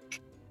think,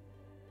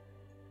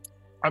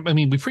 I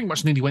mean, we pretty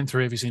much nearly went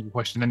through every single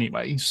question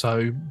anyway.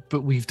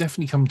 But we've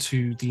definitely come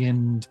to the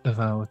end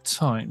of our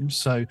time.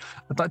 So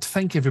I'd like to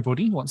thank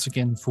everybody once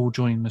again for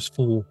joining us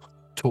for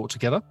Talk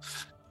Together.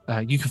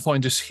 You can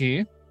find us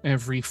here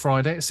every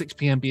Friday at 6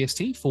 p.m.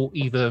 BST for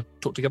either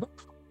Talk Together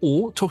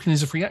or Talking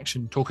is a Free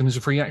Action. Talking is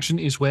a Free Action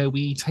is where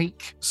we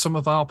take some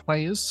of our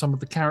players, some of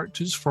the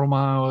characters from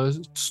our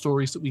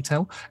stories that we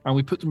tell, and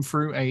we put them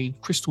through a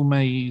Crystal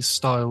Maze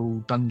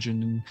style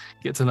dungeon and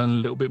get to learn a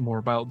little bit more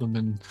about them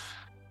and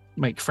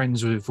make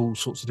friends with all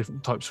sorts of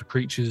different types of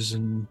creatures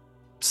and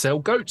sell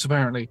goats,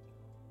 apparently.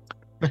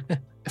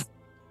 And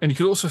you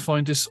can also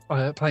find us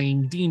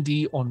playing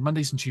D&D on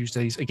Mondays and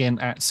Tuesdays, again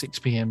at 6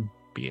 p.m.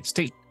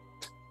 BST.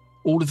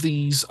 All of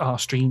these are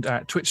streamed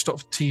at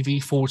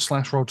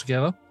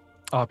twitch.tv/rolltogether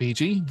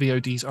RPG.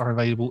 VODs are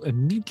available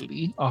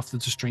immediately after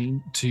the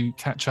stream to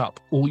catch up,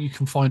 or you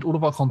can find all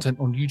of our content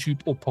on YouTube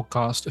or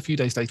podcast a few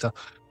days later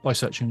by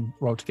searching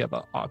Roll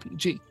Together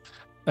RPG.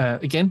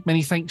 Again,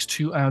 many thanks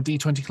to our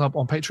D20 Club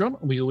on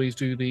Patreon. We always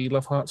do the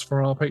love hearts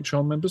for our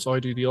Patreon members. I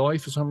do the eye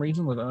for some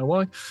reason. I don't know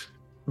why.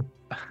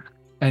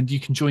 And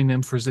you can join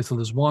them for as little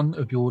as one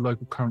of your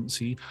local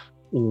currency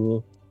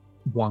or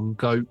One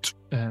Goat.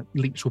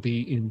 Links will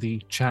be in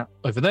the chat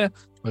over there.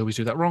 I always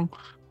do that wrong.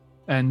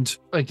 And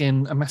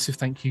again, a massive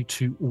thank you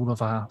to all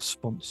of our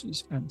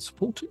sponsors and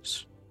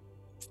supporters.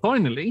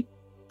 Finally,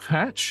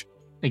 Hatch,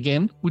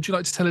 again, would you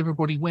like to tell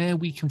everybody where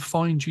we can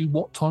find you,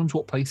 what times,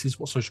 what places,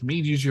 what social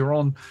medias you're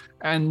on,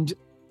 and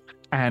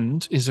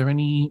is there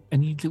any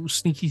little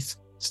sneaky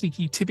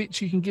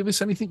tidbits you can give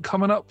us? Anything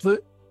coming up that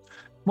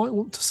you might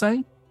want to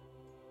say?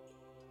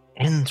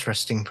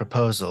 Interesting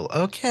proposal.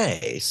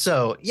 Okay,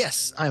 so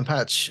yes, I'm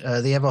Patch,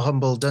 the ever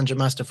humble dungeon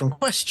master from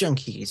Quest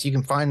Junkies. You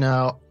can find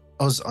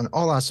us on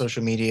all our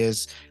social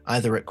medias,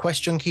 either at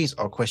Quest Junkies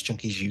or Quest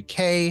Junkies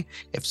UK.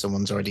 If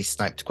someone's already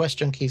sniped Quest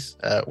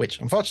Junkies, which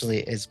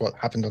unfortunately is what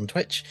happened on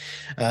Twitch.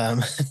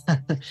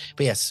 But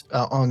yes,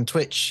 on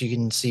Twitch you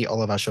can see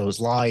all of our shows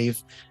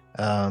live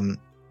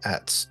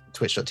at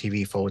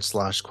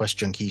twitch.tv/Quest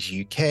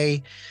Junkies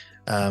UK.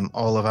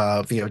 All of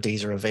our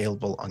VODs are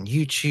available on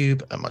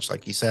YouTube, much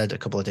like you said, a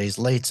couple of days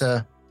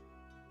later.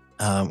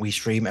 We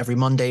stream every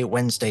Monday,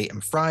 Wednesday,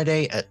 and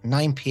Friday at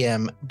 9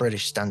 p.m.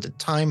 British Standard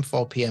Time,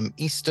 4 p.m.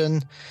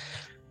 Eastern.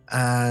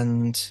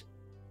 And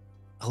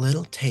a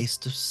little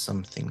taste of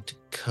something to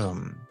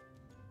come.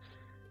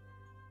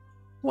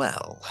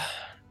 Well,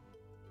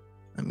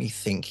 let me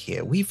think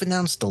here. We've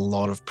announced a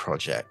lot of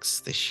projects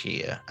this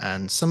year,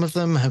 and some of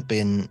them have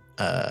been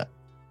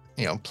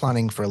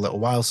planning for a little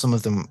while. Some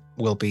of them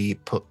will be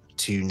put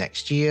to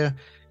next year.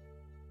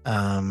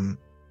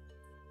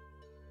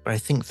 But I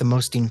think the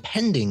most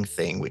impending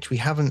thing, which we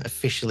haven't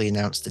officially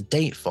announced a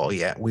date for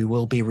yet, we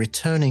will be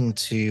returning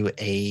to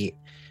a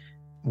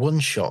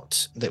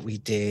one-shot that we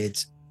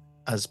did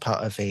as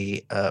part of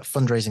a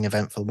fundraising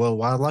event for World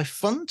Wildlife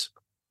Fund,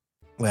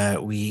 where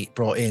we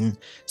brought in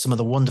some of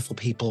the wonderful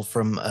people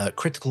from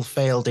Critical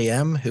Fail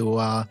DM, who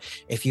are,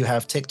 if you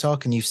have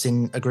TikTok and you've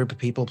seen a group of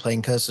people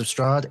playing Curse of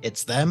Strahd,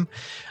 it's them.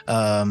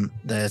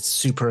 They're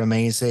super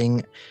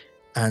amazing.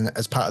 And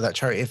as part of that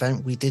charity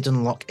event, we did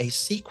unlock a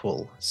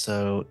sequel.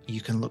 So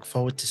you can look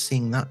forward to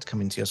seeing that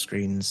come into your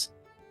screens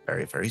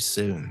very, very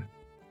soon.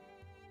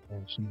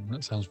 Awesome.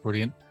 That sounds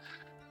brilliant.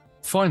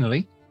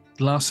 Finally,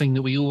 the last thing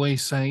that we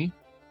always say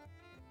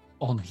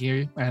on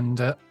here and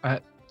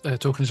at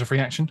Talking is a Free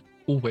Action,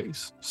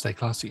 always stay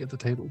classy at the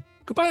table.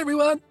 Goodbye,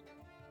 everyone.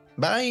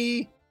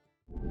 Bye.